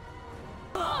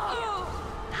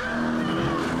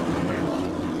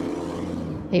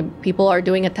 Hey, people are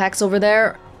doing attacks over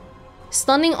there.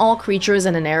 Stunning all creatures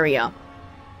in an area.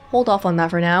 Hold off on that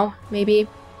for now, maybe.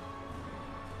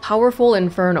 Powerful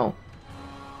Inferno.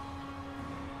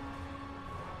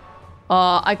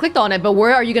 I clicked on it, but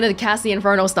where are you gonna cast the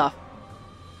Inferno stuff?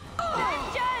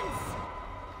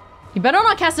 You better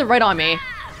not cast it right on me.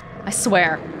 I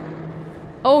swear.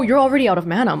 Oh, you're already out of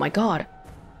mana, my god.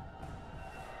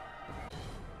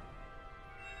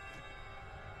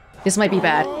 This might be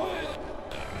bad.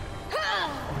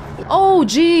 Oh,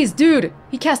 jeez, dude.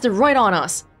 He cast it right on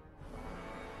us.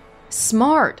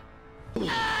 Smart.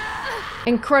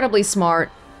 Incredibly smart.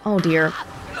 Oh, dear.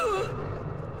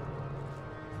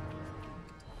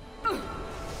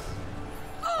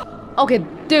 Okay,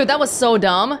 dude, that was so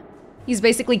dumb. He's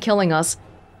basically killing us.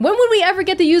 When would we ever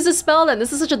get to use this spell then?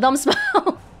 This is such a dumb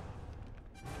spell.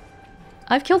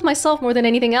 I've killed myself more than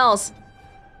anything else.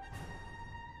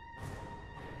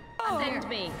 Send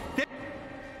me.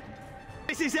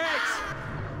 This is it!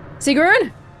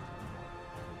 Sigurd?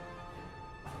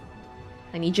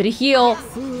 I need you to heal.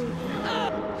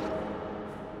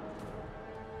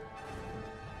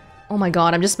 Oh my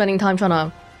god, I'm just spending time trying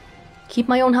to keep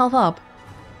my own health up.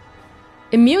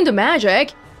 Immune to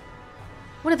magic?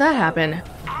 When did that happen?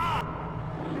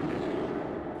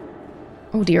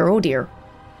 Oh dear, oh dear.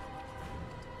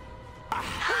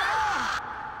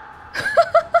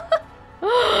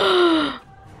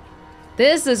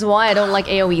 This is why I don't like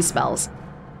AoE spells.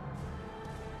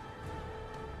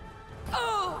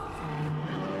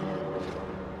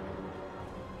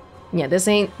 Yeah, this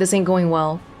ain't going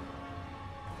well.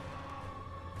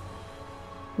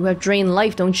 You have drained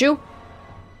life, don't you?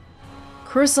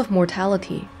 Curse of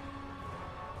mortality.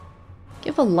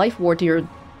 Give a life ward to your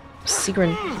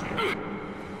secret.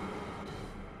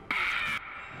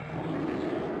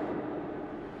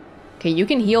 Okay, you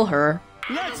can heal her.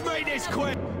 Let's make this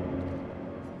quick!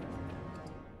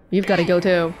 You've got to go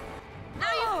too.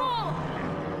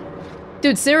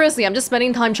 Dude, seriously, I'm just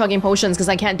spending time chugging potions because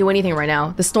I can't do anything right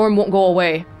now. The storm won't go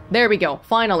away. There we go,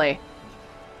 finally.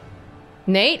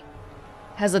 Nate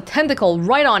has a tentacle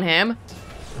right on him.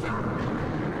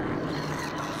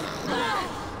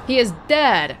 He is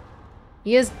dead.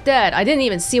 He is dead. I didn't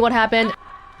even see what happened.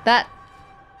 I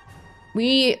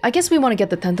guess we want to get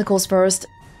the tentacles first.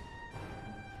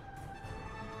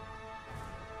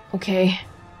 Okay.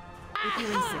 If you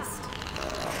insist.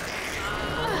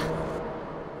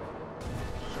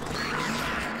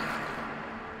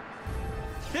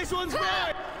 This one's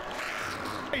mine!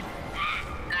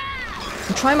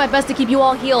 I'm trying my best to keep you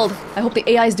all healed. I hope the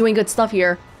AI is doing good stuff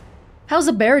here. How's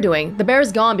the bear doing? The bear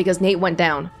is gone because Nate went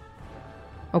down.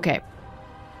 Okay.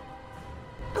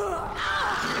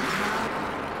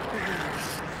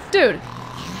 Dude.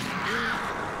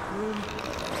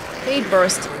 Fade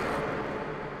burst.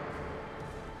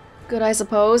 Good, I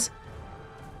suppose.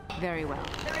 Very well.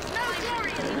 There is no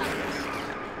glory in the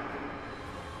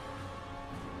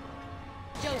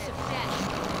Joseph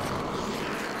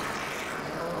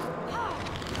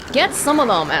dead. Get some of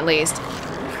them, at least.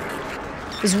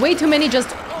 There's way too many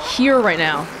just here right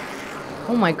now.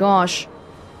 Oh my gosh.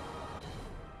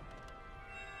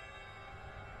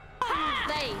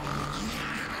 They.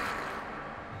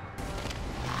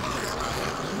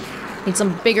 Need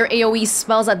some bigger AoE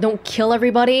spells that don't kill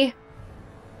everybody.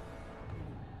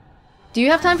 Do you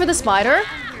have time for the spider?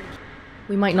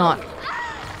 We might not.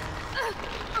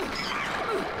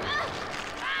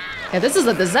 Yeah, this is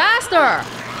a disaster!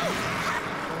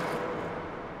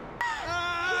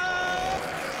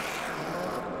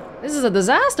 This is a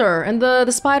disaster, and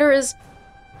the spider is...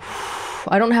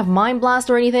 I don't have Mind Blast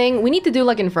or anything. We need to do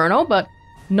like Inferno, but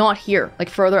not here, like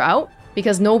further out,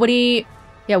 because nobody...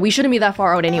 Yeah, we shouldn't be that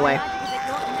far out anyway.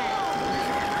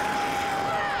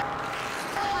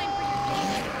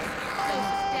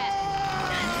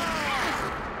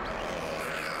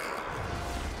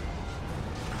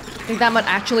 I think that might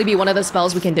actually be one of the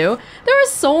spells we can do. There are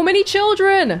so many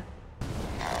children!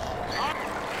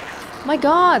 My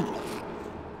god!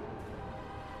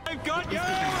 I've got you!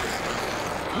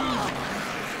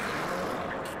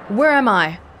 Where am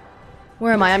I?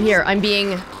 Where am I? I'm here. I'm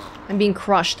being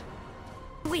crushed.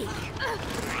 Weak.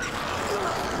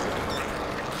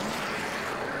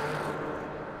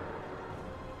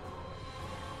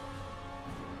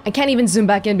 I can't even zoom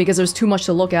back in because there's too much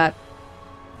to look at.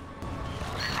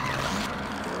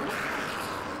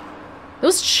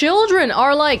 Those children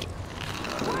are like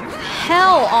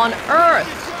hell on earth.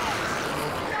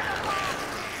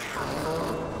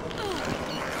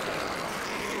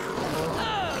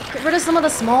 Get rid of some of the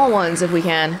small ones if we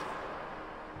can.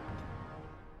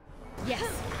 Yes.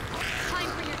 Time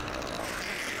for your...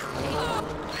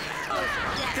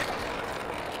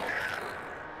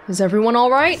 Is everyone all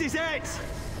right? This is it!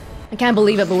 I can't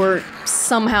believe it, but we're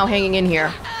somehow hanging in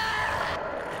here.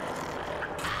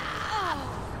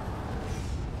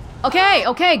 Okay,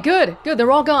 okay, good, good,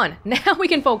 they're all gone. Now we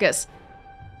can focus.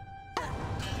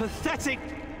 Pathetic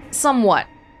Somewhat.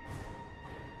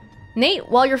 Nate,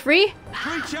 while you're free,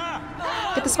 creature!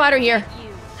 get the spider here.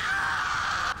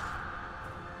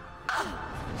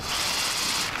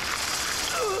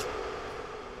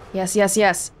 Yes, yes,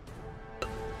 yes.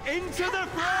 Into the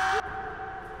fray!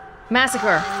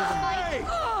 Massacre.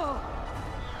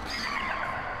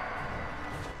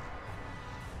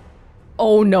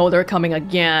 Oh no, they're coming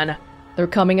again. They're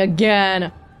coming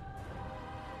again.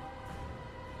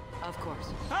 Of course.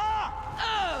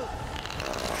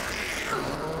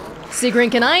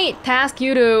 Sigrun, can I task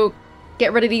you to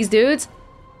get rid of these dudes?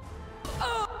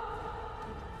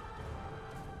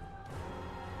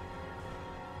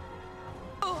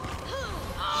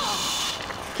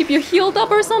 Keep you healed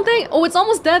up or something? Oh, it's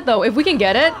almost dead though. If we can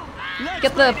get it,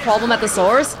 get the problem at the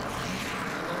source.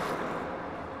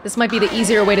 This might be the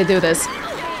easier way to do this.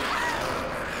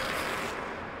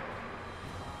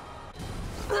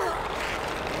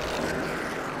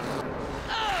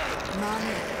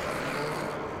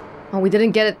 Oh, we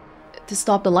didn't get it to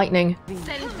stop the lightning.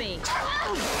 Send me.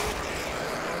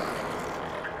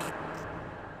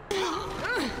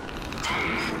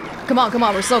 Come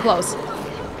on, we're so close.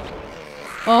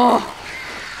 Oh.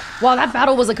 Wow, that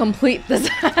battle was a complete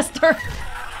disaster.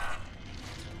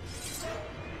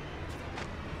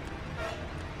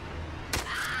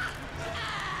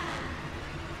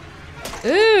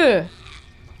 Ew.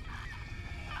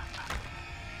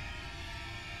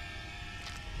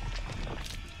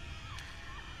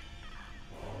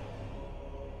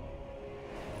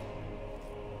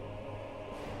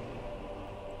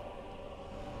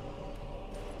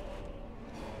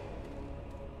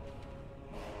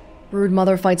 Brood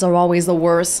mother fights are always the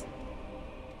worst.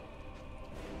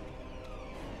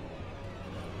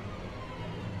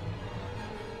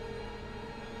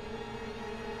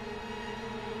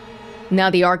 Now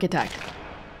the architect.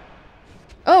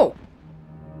 Oh!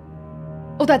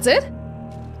 Oh, that's it?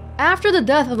 After the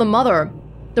death of the mother,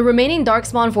 the remaining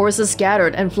Darkspawn forces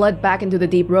scattered and fled back into the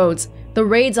deep roads. The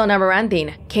raids on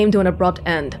Amaranthine came to an abrupt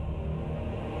end.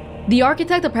 The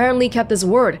architect apparently kept his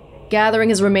word, gathering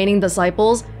his remaining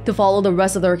disciples to follow the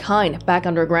rest of their kind back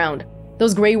underground.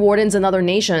 Those Grey Wardens and other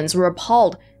nations were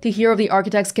appalled to hear of the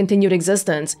architect's continued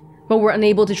existence, but were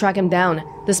unable to track him down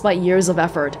despite years of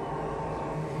effort.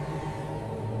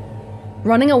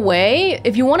 Running away?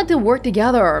 If you wanted to work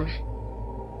together...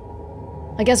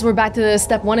 I guess we're back to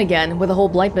step 1 again with the whole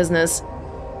blight business.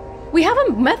 We have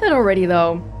a method already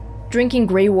though. Drinking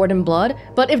Grey Warden blood,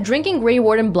 but if drinking Grey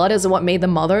Warden blood is what made the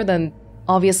mother, then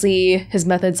obviously his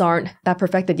methods aren't that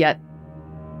perfected yet.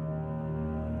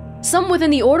 Some within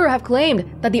the Order have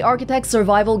claimed that the Architect's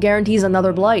survival guarantees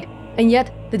another blight, and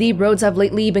yet the deep roads have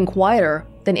lately been quieter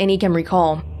than any can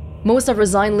recall. Most have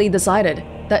resignedly decided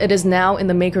that it is now in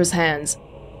the Maker's hands.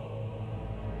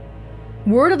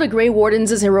 Word of the Grey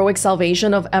Warden's heroic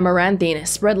salvation of Amaranthine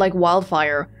spread like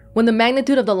wildfire. When the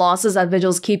magnitude of the losses at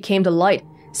Vigil's Keep came to light,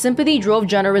 sympathy drove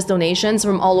generous donations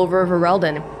from all over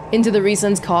Ferelden into the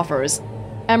Regent's coffers.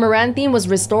 Amaranthine was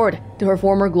restored to her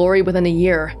former glory within a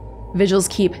year, Vigil's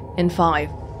Keep in 5.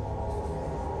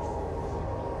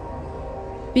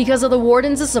 Because of the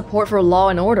Warden's support for law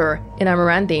and order in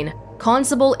Amaranthine,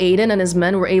 Constable Aiden and his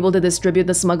men were able to distribute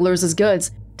the smugglers'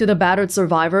 goods to the battered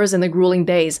survivors in the grueling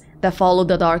days that followed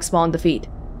the Darkspawn defeat.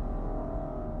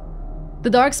 The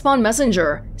Darkspawn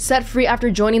messenger, set free after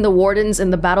joining the Wardens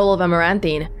in the Battle of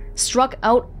Amaranthine, struck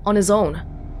out on his own.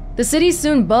 The city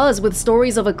soon buzzed with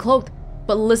stories of a cloaked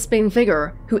but lisping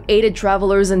figure who aided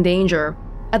travelers in danger.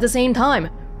 At the same time,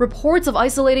 reports of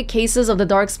isolated cases of the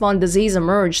Darkspawn disease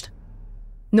emerged.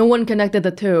 No one connected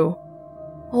the two.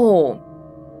 Oh.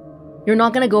 You're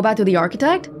not gonna go back to the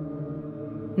Architect?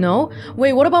 No?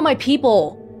 Wait, what about my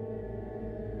people?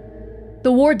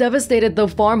 The war devastated the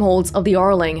farmholds of the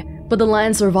Arling, but the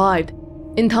land survived.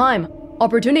 In time,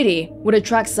 opportunity would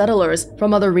attract settlers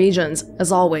from other regions,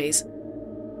 as always.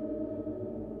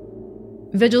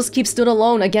 Vigil's Keep stood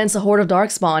alone against a horde of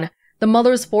Darkspawn. The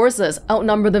Mother's forces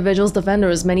outnumbered the Vigil's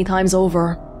defenders many times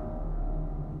over.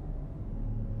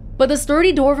 But the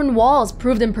sturdy dwarven walls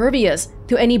proved impervious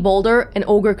to any boulder an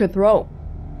ogre could throw.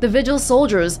 The Vigil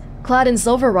soldiers, clad in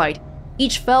silverite,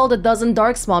 each felled a dozen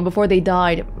Darkspawn before they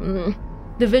died.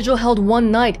 The Vigil held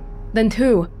one night, then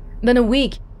 2, then a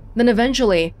week, then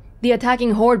eventually, the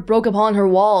attacking horde broke upon her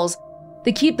walls.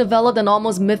 The Keep developed an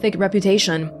almost mythic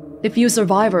reputation, the few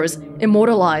survivors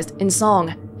immortalized in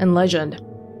song and legend.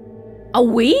 A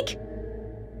week?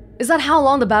 Is that how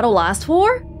long the battle lasted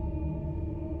for?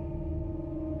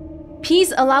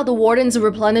 Peace allowed the Wardens to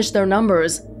replenish their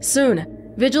numbers.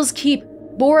 Soon, Vigil's Keep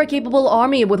bore a capable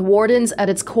army with Wardens at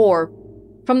its core.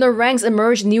 From their ranks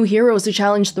emerged new heroes to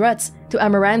challenge threats to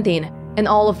Amaranthine and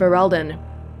all of Ferelden.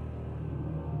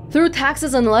 Through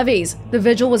taxes and levies, the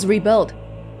Vigil was rebuilt.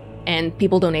 And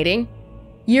people donating?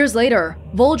 Years later,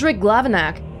 Voldric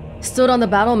Glavenack, stood on the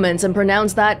battlements and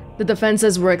pronounced that the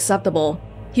defenses were acceptable.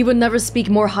 He would never speak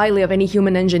more highly of any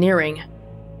human engineering.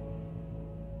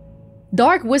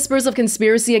 Dark whispers of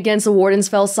conspiracy against the Wardens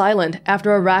fell silent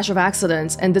after a rash of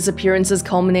accidents and disappearances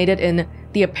culminated in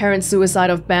the apparent suicide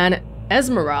of Ban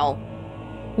Esmeralda.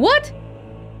 What?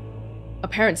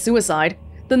 Apparent suicide?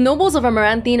 The nobles of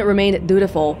Amaranthine remained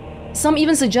dutiful. Some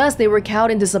even suggest they were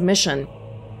cowed into submission.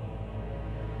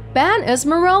 Ban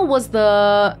Esmeralda was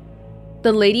the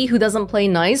lady who doesn't play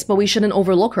nice, but we shouldn't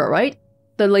overlook her, right?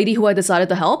 The lady who I decided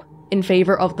to help in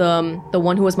favor of the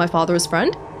one who was my father's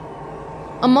friend?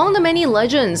 Among the many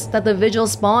legends that the Vigil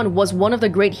spawned was one of the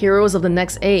great heroes of the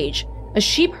next age, a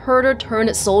sheep herder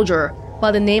turned soldier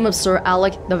by the name of Sir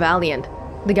Alec the Valiant,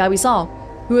 the guy we saw,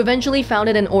 who eventually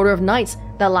founded an order of knights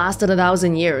that lasted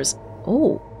 1,000 years.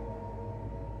 Oh.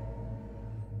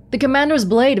 The commander's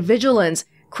blade, Vigilance,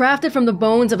 crafted from the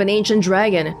bones of an ancient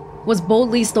dragon, was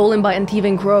boldly stolen by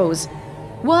thieving crows.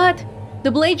 What?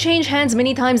 The blade changed hands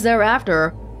many times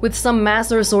thereafter, with some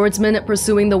master swordsmen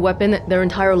pursuing the weapon their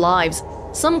entire lives.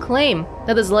 Some claim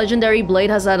that this legendary blade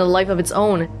has had a life of its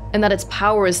own, and that its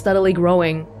power is steadily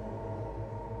growing.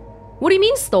 What do you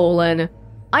mean stolen?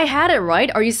 I had it, right?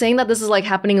 Are you saying that this is like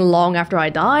happening long after I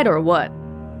died, or what?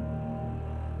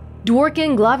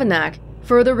 Dworkin Glavenak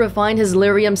further refined his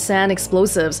lyrium sand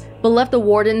explosives, but left the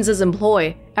Wardens'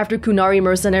 employ after Kunari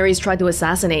mercenaries tried to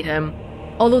assassinate him.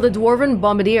 Although the Dwarven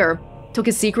Bombardier took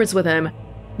his secrets with him,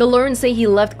 the Lurns say he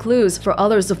left clues for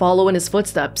others to follow in his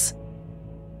footsteps.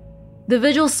 The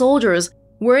Vigil soldiers,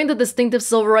 wearing the distinctive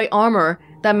silverite armor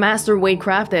that Master Wade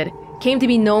crafted, came to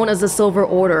be known as the Silver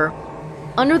Order.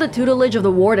 Under the tutelage of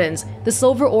the Wardens, the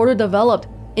Silver Order developed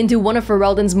into one of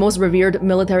Ferelden's most revered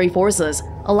military forces,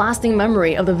 a lasting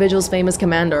memory of the Vigil's famous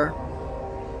commander.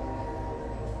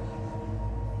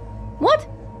 What?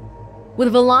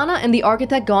 With Villana and the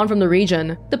Architect gone from the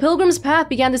region, the Pilgrim's Path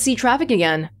began to see traffic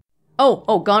again.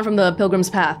 Gone from the Pilgrim's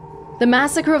Path. The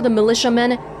massacre of the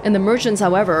militiamen and the merchants,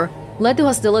 however, led to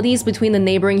hostilities between the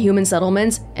neighboring human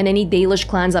settlements and any Dalish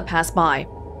clans that passed by.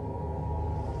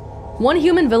 One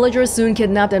human villager soon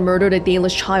kidnapped and murdered a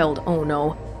Dalish child, oh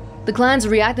no. The clans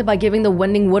reacted by giving the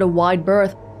Wending Wood a wide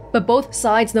berth, but both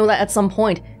sides know that at some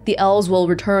point, the elves will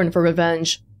return for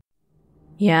revenge.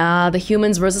 Yeah, the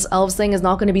humans versus elves thing is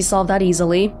not going to be solved that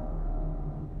easily.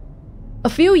 A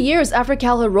few years after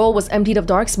Calharol was emptied of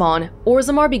Darkspawn,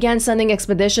 Orzammar began sending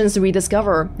expeditions to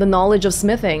rediscover the knowledge of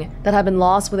smithing that had been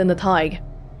lost within the Taig.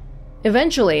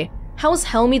 Eventually, House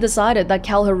Helmi decided that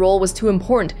Calharol was too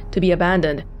important to be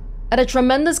abandoned. At a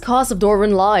tremendous cost of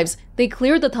Dwarven lives, they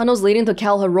cleared the tunnels leading to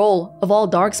Calharol of all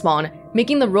Darkspawn,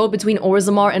 making the road between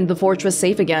Orzammar and the fortress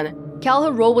safe again.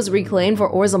 Calharol was reclaimed for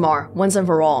Orzammar once and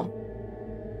for all.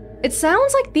 It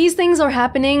sounds like these things are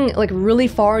happening like really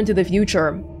far into the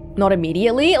future. Not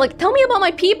immediately. Like, tell me about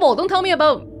my people. Don't tell me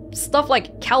about stuff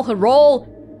like Calharol.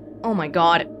 Oh my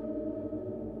god.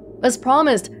 As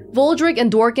promised, Voldrick and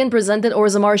Dworkin presented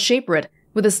Orzammar's Shapewrit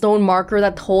with a stone marker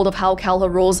that told of how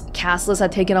Calharol's castless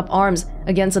had taken up arms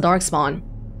against the Darkspawn.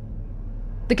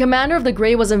 The commander of the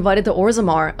Grey was invited to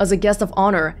Orzammar as a guest of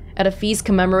honor at a feast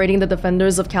commemorating the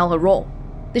defenders of Calharol.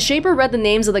 The Shaper read the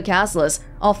names of the castless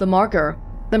off the marker,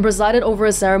 then presided over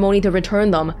a ceremony to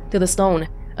return them to the stone,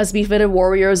 as befitted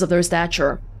warriors of their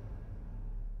stature.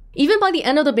 Even by the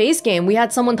end of the base game, we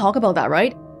had someone talk about that,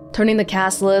 right? Turning the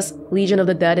castless Legion of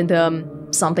the Dead into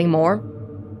something more.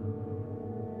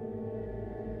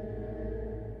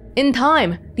 In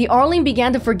time, the Arling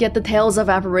began to forget the tales of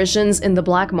apparitions in the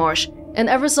Black Marsh, and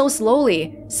ever so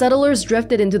slowly, settlers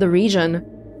drifted into the region.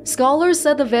 Scholars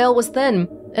said the veil was thin,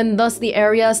 and thus the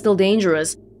area still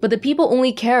dangerous, but the people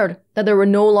only cared that there were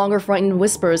no longer frightened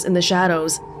whispers in the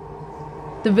shadows.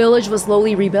 The village was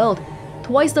slowly rebuilt.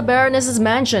 Twice the Baroness's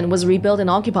mansion was rebuilt and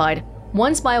occupied,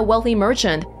 once by a wealthy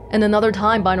merchant and another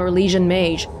time by an Orlesian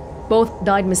mage. Both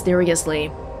died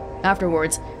mysteriously.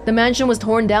 Afterwards, the mansion was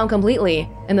torn down completely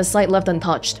and the site left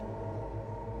untouched.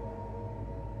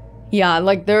 Yeah,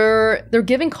 like they're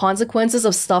giving consequences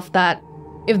of stuff that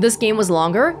if this game was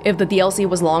longer, if the DLC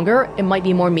was longer, it might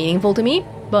be more meaningful to me,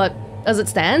 but as it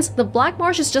stands, the Black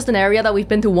Marsh is just an area that we've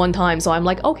been to one time, so I'm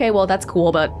like, okay, well that's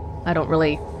cool, but I don't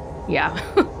really... yeah.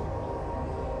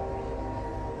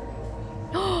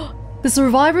 The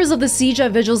survivors of the siege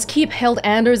at Vigil's Keep hailed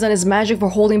Anders and his magic for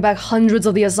holding back hundreds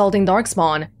of the assaulting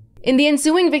Darkspawn. In the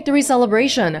ensuing victory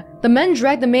celebration, the men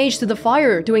dragged the mage to the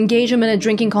fire to engage him in a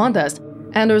drinking contest.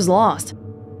 Anders lost.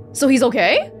 So he's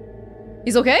okay?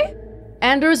 He's okay?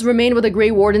 Anders remained with the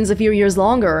Grey Wardens a few years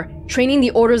longer, training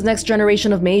the Order's next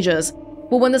generation of mages.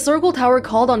 But when the Circle Tower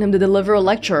called on him to deliver a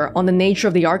lecture on the nature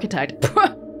of the Architect,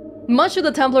 much to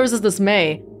the Templars'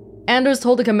 dismay, Anders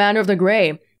told the commander of the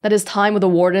Grey that his time with the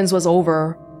Wardens was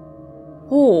over.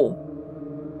 Oh.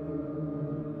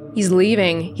 He's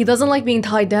leaving. He doesn't like being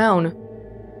tied down.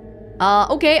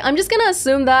 Okay, I'm just gonna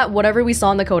assume that whatever we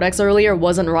saw in the Codex earlier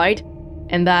wasn't right,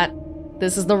 and that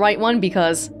this is the right one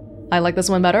because I like this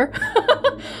one better.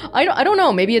 I don't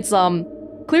know, maybe it's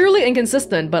clearly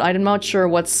inconsistent, but I'm not sure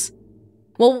what's...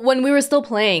 Well, when we were still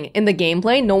playing, in the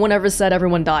gameplay, no one ever said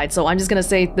everyone died, so I'm just gonna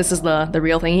say this is the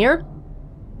real thing here.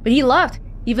 But he left,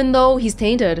 even though he's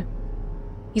tainted.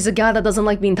 He's a guy that doesn't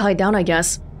like being tied down, I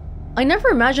guess. I never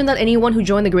imagined that anyone who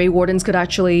joined the Grey Wardens could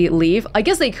actually leave. I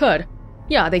guess they could.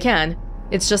 Yeah, they can.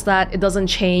 It's just that it doesn't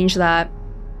change that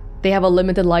they have a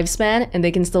limited lifespan and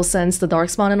they can still sense the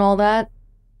Darkspawn and all that.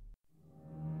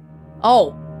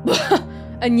 Oh.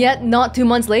 And yet, not 2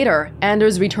 months later,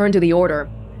 Anders returned to the Order.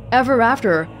 Ever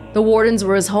after, the Wardens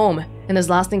were his home and his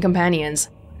lasting companions.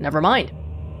 Never mind.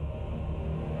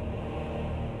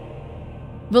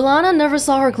 Velana never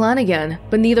saw her clan again,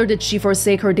 but neither did she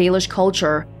forsake her Dalish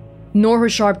culture, nor her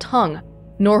sharp tongue,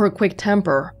 nor her quick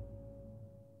temper.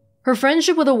 Her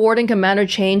friendship with the Warden commander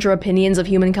changed her opinions of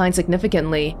humankind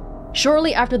significantly.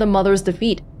 Shortly after the Mother's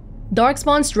defeat,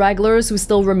 Darkspawn stragglers who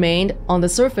still remained on the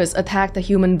surface attacked the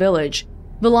human village.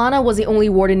 Velana was the only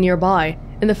Warden nearby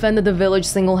and defended the village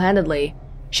single-handedly.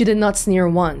 She did not sneer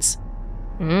once.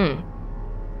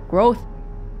 Growth.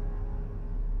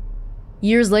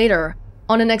 Years later,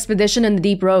 on an expedition in the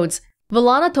deep roads,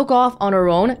 Velana took off on her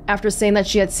own after saying that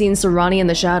she had seen Serani in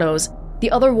the shadows.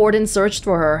 The other Wardens searched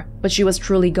for her, but she was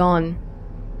truly gone.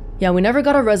 Yeah, we never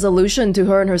got a resolution to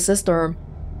her and her sister.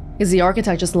 Is the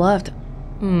architect just left?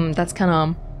 That's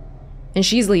kinda... And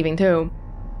she's leaving too.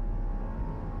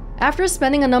 After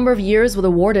spending a number of years with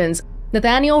the Wardens,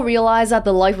 Nathaniel realized that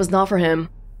the life was not for him.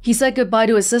 He said goodbye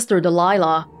to his sister,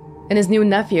 Delilah, and his new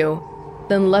nephew,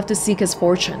 then left to seek his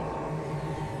fortune.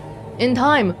 In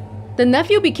time, the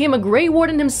nephew became a Grey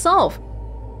Warden himself.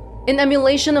 In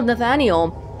emulation of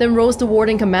Nathaniel, then rose to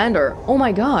Warden Commander. Oh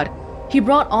my god, he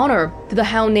brought honor to the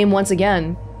Hound name once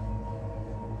again.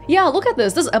 Yeah, look at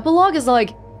this. This epilogue is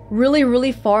like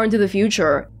really far into the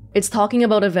future. It's talking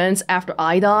about events after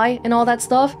I die and all that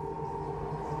stuff.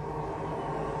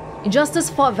 Justice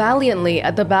fought valiantly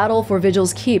at the battle for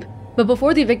Vigil's Keep, but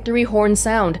before the victory horn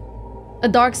sound, a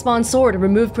Darkspawn sword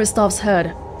removed Kristoff's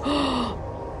head.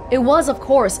 It was, of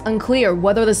course, unclear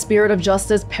whether the spirit of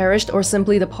justice perished or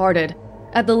simply departed.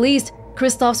 At the least,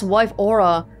 Kristoff's wife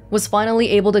Aura was finally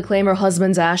able to claim her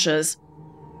husband's ashes.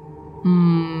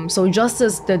 So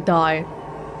Justice did die.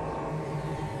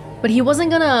 But he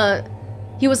wasn't gonna...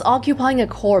 He was occupying a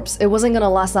corpse. It wasn't gonna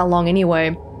last that long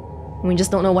anyway. We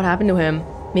just don't know what happened to him.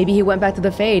 Maybe he went back to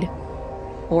the Fade.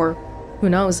 Or who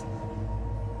knows.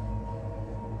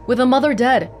 With a mother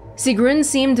dead, Sigrun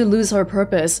seemed to lose her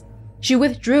purpose. She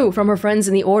withdrew from her friends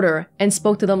in the Order and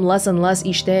spoke to them less and less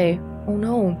each day. Oh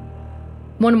no.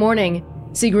 One morning,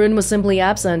 Sigrun was simply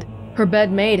absent, her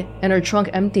bed made and her trunk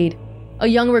emptied. A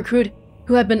young recruit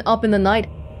who had been up in the night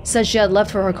said she had left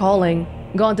for her calling,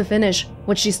 gone to finish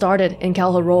what she started in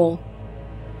Calharol.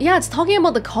 Yeah, it's talking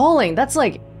about the calling. That's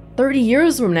like 30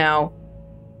 years from now.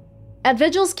 At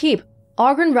Vigil's Keep,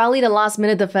 Oghren rallied a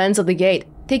last-minute defense of the gate,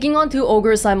 taking on 2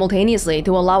 ogres simultaneously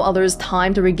to allow others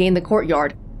time to regain the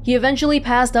courtyard. He eventually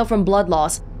passed out from blood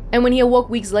loss, and when he awoke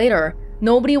weeks later,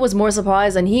 nobody was more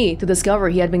surprised than he to discover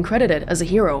he had been credited as a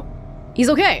hero. He's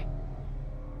okay.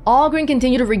 Oghren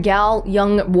continued to regale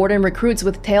young Warden recruits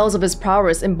with tales of his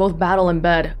prowess in both battle and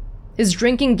bed. His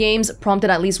drinking games prompted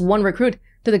at least one recruit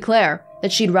to declare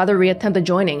that she'd rather reattempt the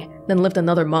joining than lift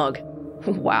another mug.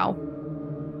 Wow.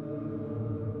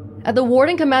 At the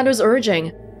Warden Commander's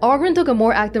urging, Oghren took a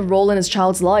more active role in his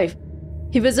child's life.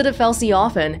 He visited Felsi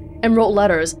often and wrote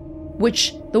letters,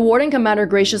 which the Warden Commander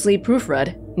graciously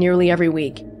proofread nearly every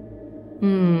week.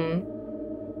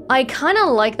 I kinda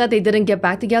like that they didn't get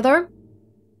back together.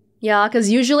 Yeah, because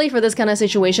usually for this kind of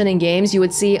situation in games, you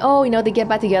would see, oh, you know, they get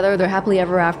back together, they're happily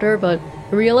ever after, but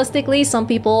realistically, some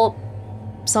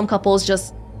couples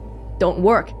just don't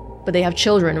work, but they have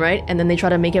children, right? And then they try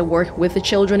to make it work with the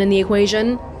children in the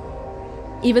equation.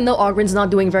 Even though Oghren's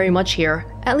not doing very much here,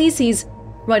 at least he's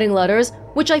writing letters,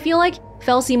 which I feel like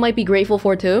Felsi might be grateful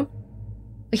for too.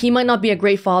 He might not be a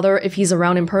great father if he's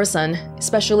around in person,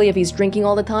 especially if he's drinking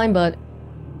all the time, but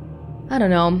I don't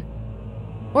know.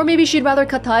 Or maybe she'd rather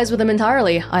cut ties with him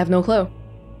entirely, I have no clue.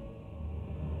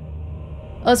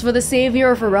 As for the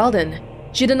savior of Ferelden,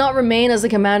 she did not remain as the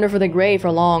commander for the Grey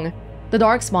for long. The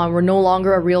Darkspawn were no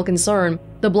longer a real concern,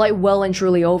 the blight well and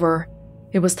truly over.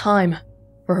 It was time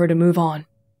for her to move on.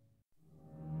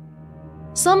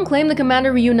 Some claim the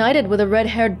commander reunited with a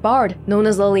red-haired bard known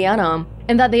as Liliana,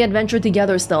 and that they adventured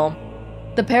together still.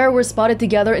 The pair were spotted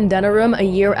together in Denerim a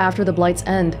year after the Blight's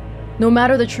end. No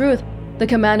matter the truth, the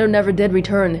commander never did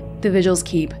return to Vigil's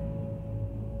Keep.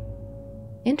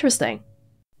 Interesting.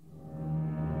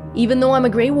 Even though I'm a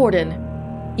Grey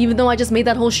Warden, even though I just made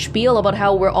that whole spiel about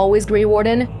how we're always Grey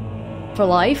Warden for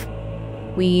life,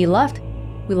 we left.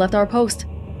 We left our post.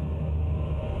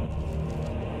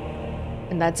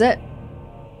 And that's it.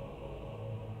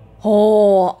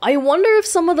 Oh, I wonder if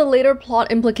some of the later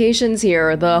plot implications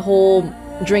here, the whole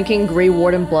drinking Grey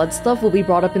Warden blood stuff, will be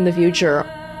brought up in the future.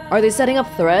 Are they setting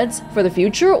up threads for the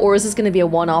future, or is this going to be a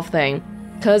one-off thing?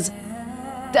 Because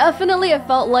definitely it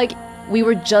felt like we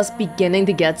were just beginning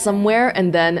to get somewhere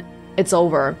and then it's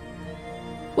over.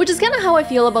 Which is kind of how I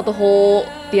feel about the whole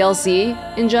DLC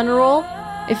in general.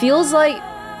 It feels like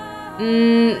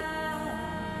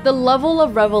the level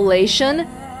of revelation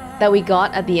that we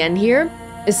got at the end here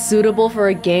is suitable for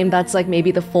a game that's like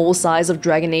maybe the full size of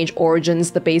Dragon Age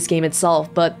Origins, the base game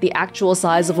itself, but the actual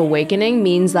size of Awakening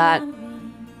means that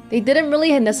they didn't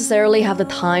really necessarily have the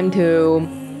time to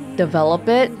develop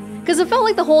it, because it felt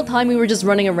like the whole time we were just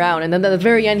running around, and then at the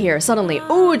very end here, suddenly,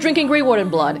 ooh, drinking Grey Warden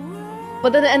blood.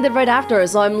 But then it ended right after,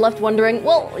 so I'm left wondering,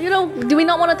 well, you know, do we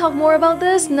not want to talk more about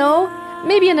this? No?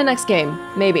 Maybe in the next game.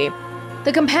 Maybe.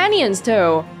 The companions,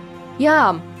 too.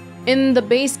 Yeah. In the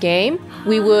base game,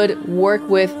 we would work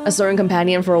with a certain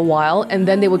companion for a while, and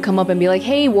then they would come up and be like,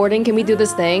 hey, Warden, can we do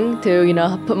this thing to, you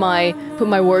know, put my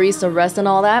worries to rest and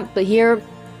all that? But here,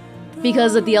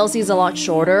 because the DLC is a lot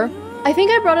shorter, I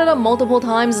think I brought it up multiple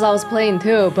times as I was playing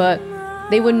too, but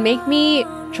they would make me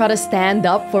try to stand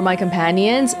up for my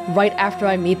companions right after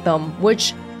I meet them,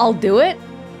 which I'll do it,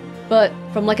 but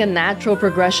from like a natural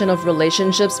progression of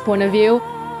relationships point of view,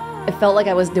 it felt like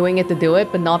I was doing it to do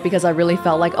it, but not because I really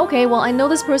felt like, okay, well, I know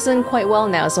this person quite well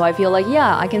now, so I feel like,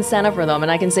 yeah, I can stand up for them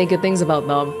and I can say good things about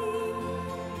them.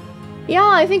 Yeah,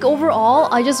 I think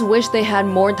overall, I just wish they had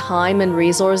more time and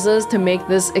resources to make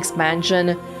this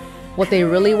expansion what they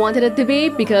really wanted it to be,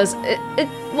 because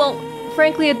well,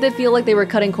 frankly, it did feel like they were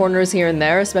cutting corners here and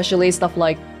there, especially stuff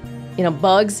like, you know,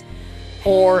 bugs,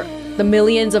 or the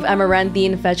millions of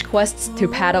Amaranthine fetch quests to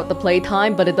pad out the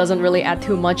playtime, but it doesn't really add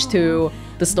too much to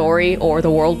the story or the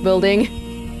world building.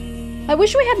 I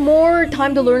wish we had more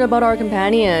time to learn about our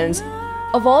companions.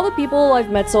 Of all the people I've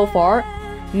met so far,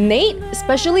 Nate,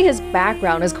 especially his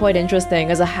background, is quite interesting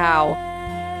as a how.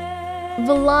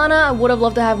 Valana, I would have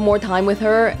loved to have more time with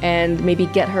her and maybe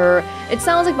get her. It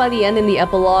sounds like by the end in the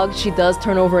epilogue, she does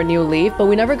turn over a new leaf, but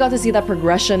we never got to see that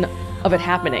progression of it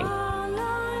happening.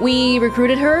 We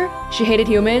recruited her, she hated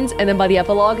humans, and then by the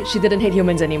epilogue, she didn't hate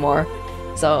humans anymore.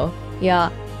 So, yeah.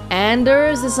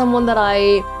 Anders is someone that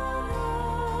I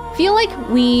feel like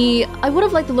I would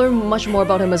have liked to learn much more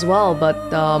about him as well, but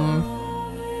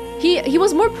he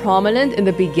was more prominent in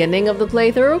the beginning of the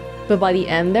playthrough, but by the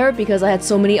end there, because I had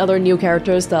so many other new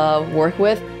characters to work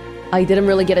with, I didn't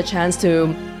really get a chance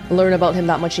to learn about him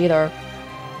that much either.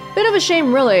 Bit of a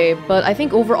shame really, but I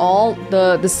think overall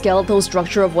the skeletal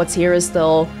structure of what's here is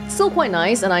still quite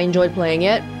nice and I enjoyed playing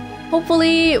it.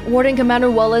 Hopefully, Warden Commander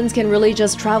Welonz can really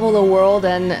just travel the world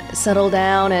and settle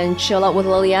down and chill out with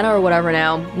Liliana or whatever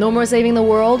now. No more saving the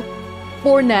world.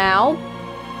 For now.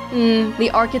 The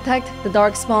Architect, the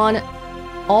Darkspawn,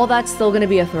 all that's still gonna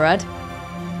be a threat.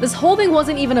 This whole thing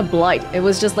wasn't even a blight, it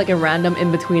was just like a random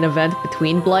in-between event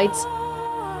between blights.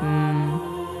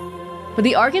 But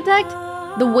the Architect,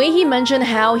 the way he mentioned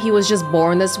how he was just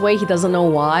born this way, he doesn't know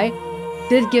why,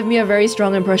 did give me a very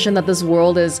strong impression that this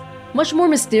world is much more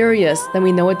mysterious than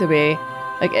we know it to be.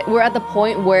 Like, we're at the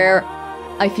point where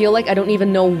I feel like I don't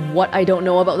even know what I don't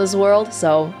know about this world,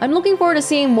 so I'm looking forward to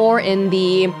seeing more in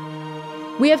the...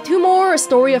 We have 2 more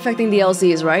story-affecting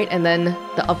DLCs, right? And then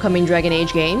the upcoming Dragon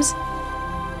Age games.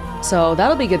 So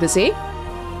that'll be good to see.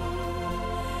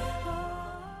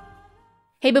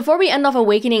 Hey, before we end off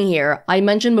Awakening here, I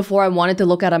mentioned before I wanted to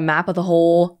look at a map of the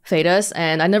whole Thedas,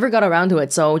 and I never got around to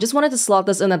it, so just wanted to slot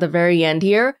this in at the very end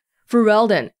here.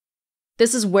 Ferelden.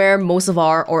 This is where most of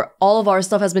our, or all of our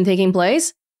stuff has been taking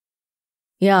place.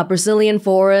 Yeah, Brazilian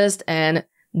Forest and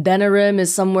Denerim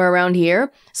is somewhere around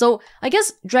here. So I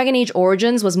guess Dragon Age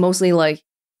Origins was mostly like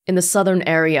in the southern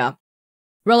area,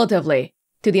 relatively,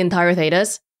 to the entire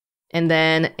Thedas. And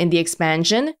then in the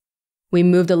expansion, we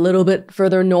moved a little bit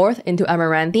further north into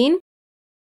Amaranthine.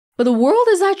 But the world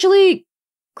is actually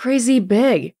crazy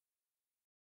big.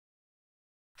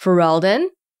 Ferelden.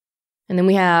 And then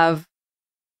we have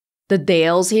the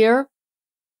Dales here.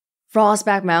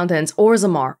 Frostback Mountains,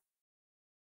 Orzammar.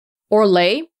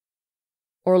 Orlais.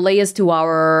 Orlais is to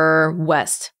our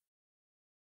west.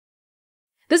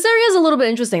 This area is a little bit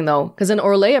interesting though, because in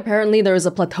Orlais apparently there's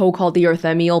a plateau called the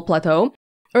Arthemiel Plateau.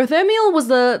 Arthemiel was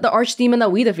the archdemon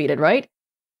that we defeated, right?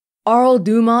 Arl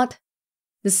Dumat,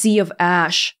 the Sea of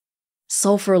Ash,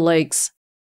 Sulphur Lakes.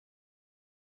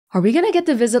 Are we gonna get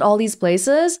to visit all these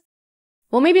places?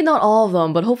 Well, maybe not all of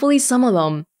them, but hopefully some of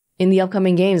them in the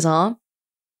upcoming games, huh?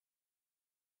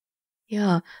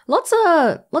 Yeah, lots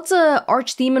of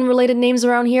archdemon related names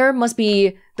around here. Must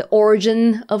be the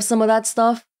origin of some of that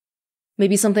stuff.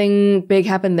 Maybe something big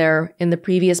happened there in the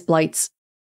previous blights.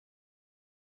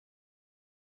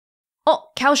 Oh,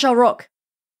 Khal Shalruk.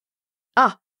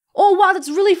 Ah, oh wow, that's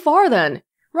really far then.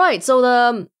 Right, so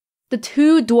the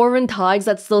two dwarven tides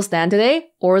that still stand today,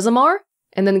 Orzammar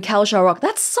and then Khal Shalruk.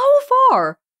 That's so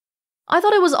far. I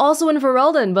thought it was also in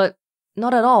Ferelden, but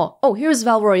not at all. Oh, here's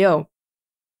Val Royeaux.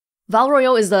 Val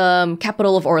Royeaux is the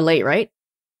capital of Orlais, right?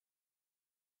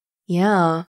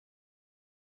 Yeah.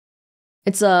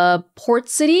 It's a port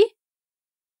city?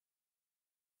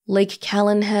 Lake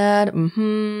Callanhead,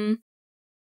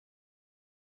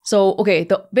 So, okay,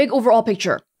 the big overall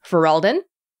picture. Ferelden,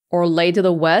 Orlais to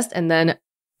the west, and then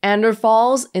Ander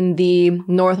Falls in the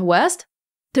northwest.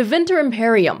 Tevinter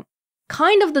Imperium,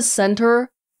 kind of the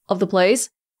center of the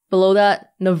place. Below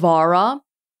that, Navarra.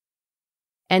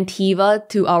 Antiva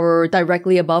to our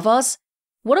directly above us.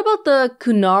 What about the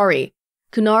Kunari?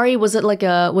 Kunari, was it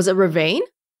Ravane?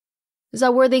 Is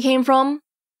that where they came from?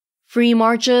 Free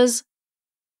marches?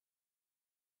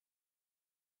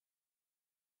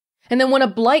 And then when a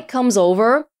blight comes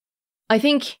over, I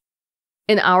think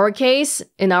in our case,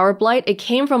 in our blight, it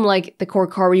came from like the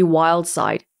Korkari wild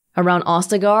side around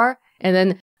Ostagar. And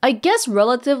then I guess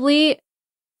relatively,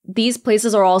 these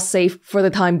places are all safe for the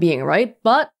time being, right?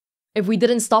 But if we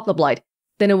didn't stop the blight,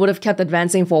 then it would have kept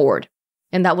advancing forward.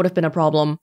 And that would have been a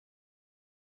problem.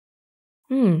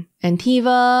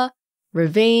 Antiva,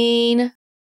 Ravane.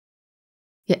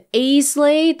 Yeah,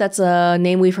 Aislay, that's a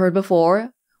name we've heard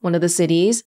before. One of the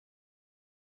cities.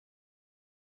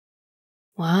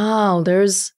 Wow,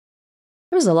 there's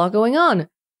a lot going on.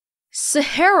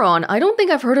 Saharon, I don't think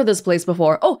I've heard of this place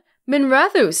before. Oh,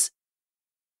 Minrathous.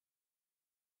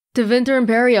 Tevinter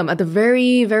Imperium at the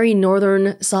very, very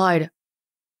northern side.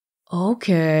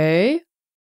 Okay.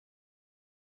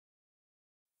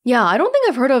 Yeah, I don't think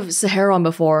I've heard of Saharon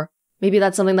before. Maybe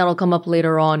that's something that'll come up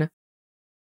later on.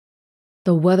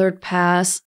 The Weathered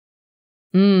Pass.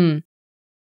 Very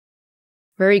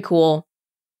cool.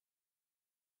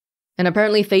 And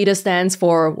apparently Theta stands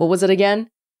for, what was it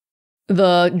again?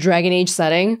 The Dragon Age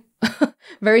setting.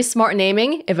 Very smart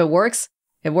naming. If it works,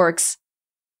 it works.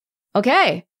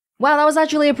 Okay. Wow, that was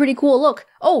actually a pretty cool look.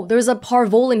 Oh, there's a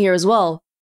Parvol in here as well.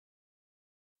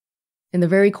 In the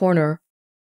very corner.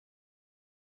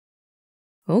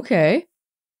 Okay.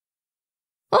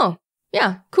 Oh,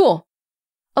 yeah, cool.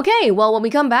 Okay, well, when we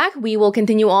come back, we will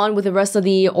continue on with the rest of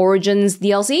the Origins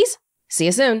DLCs. See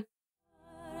you soon.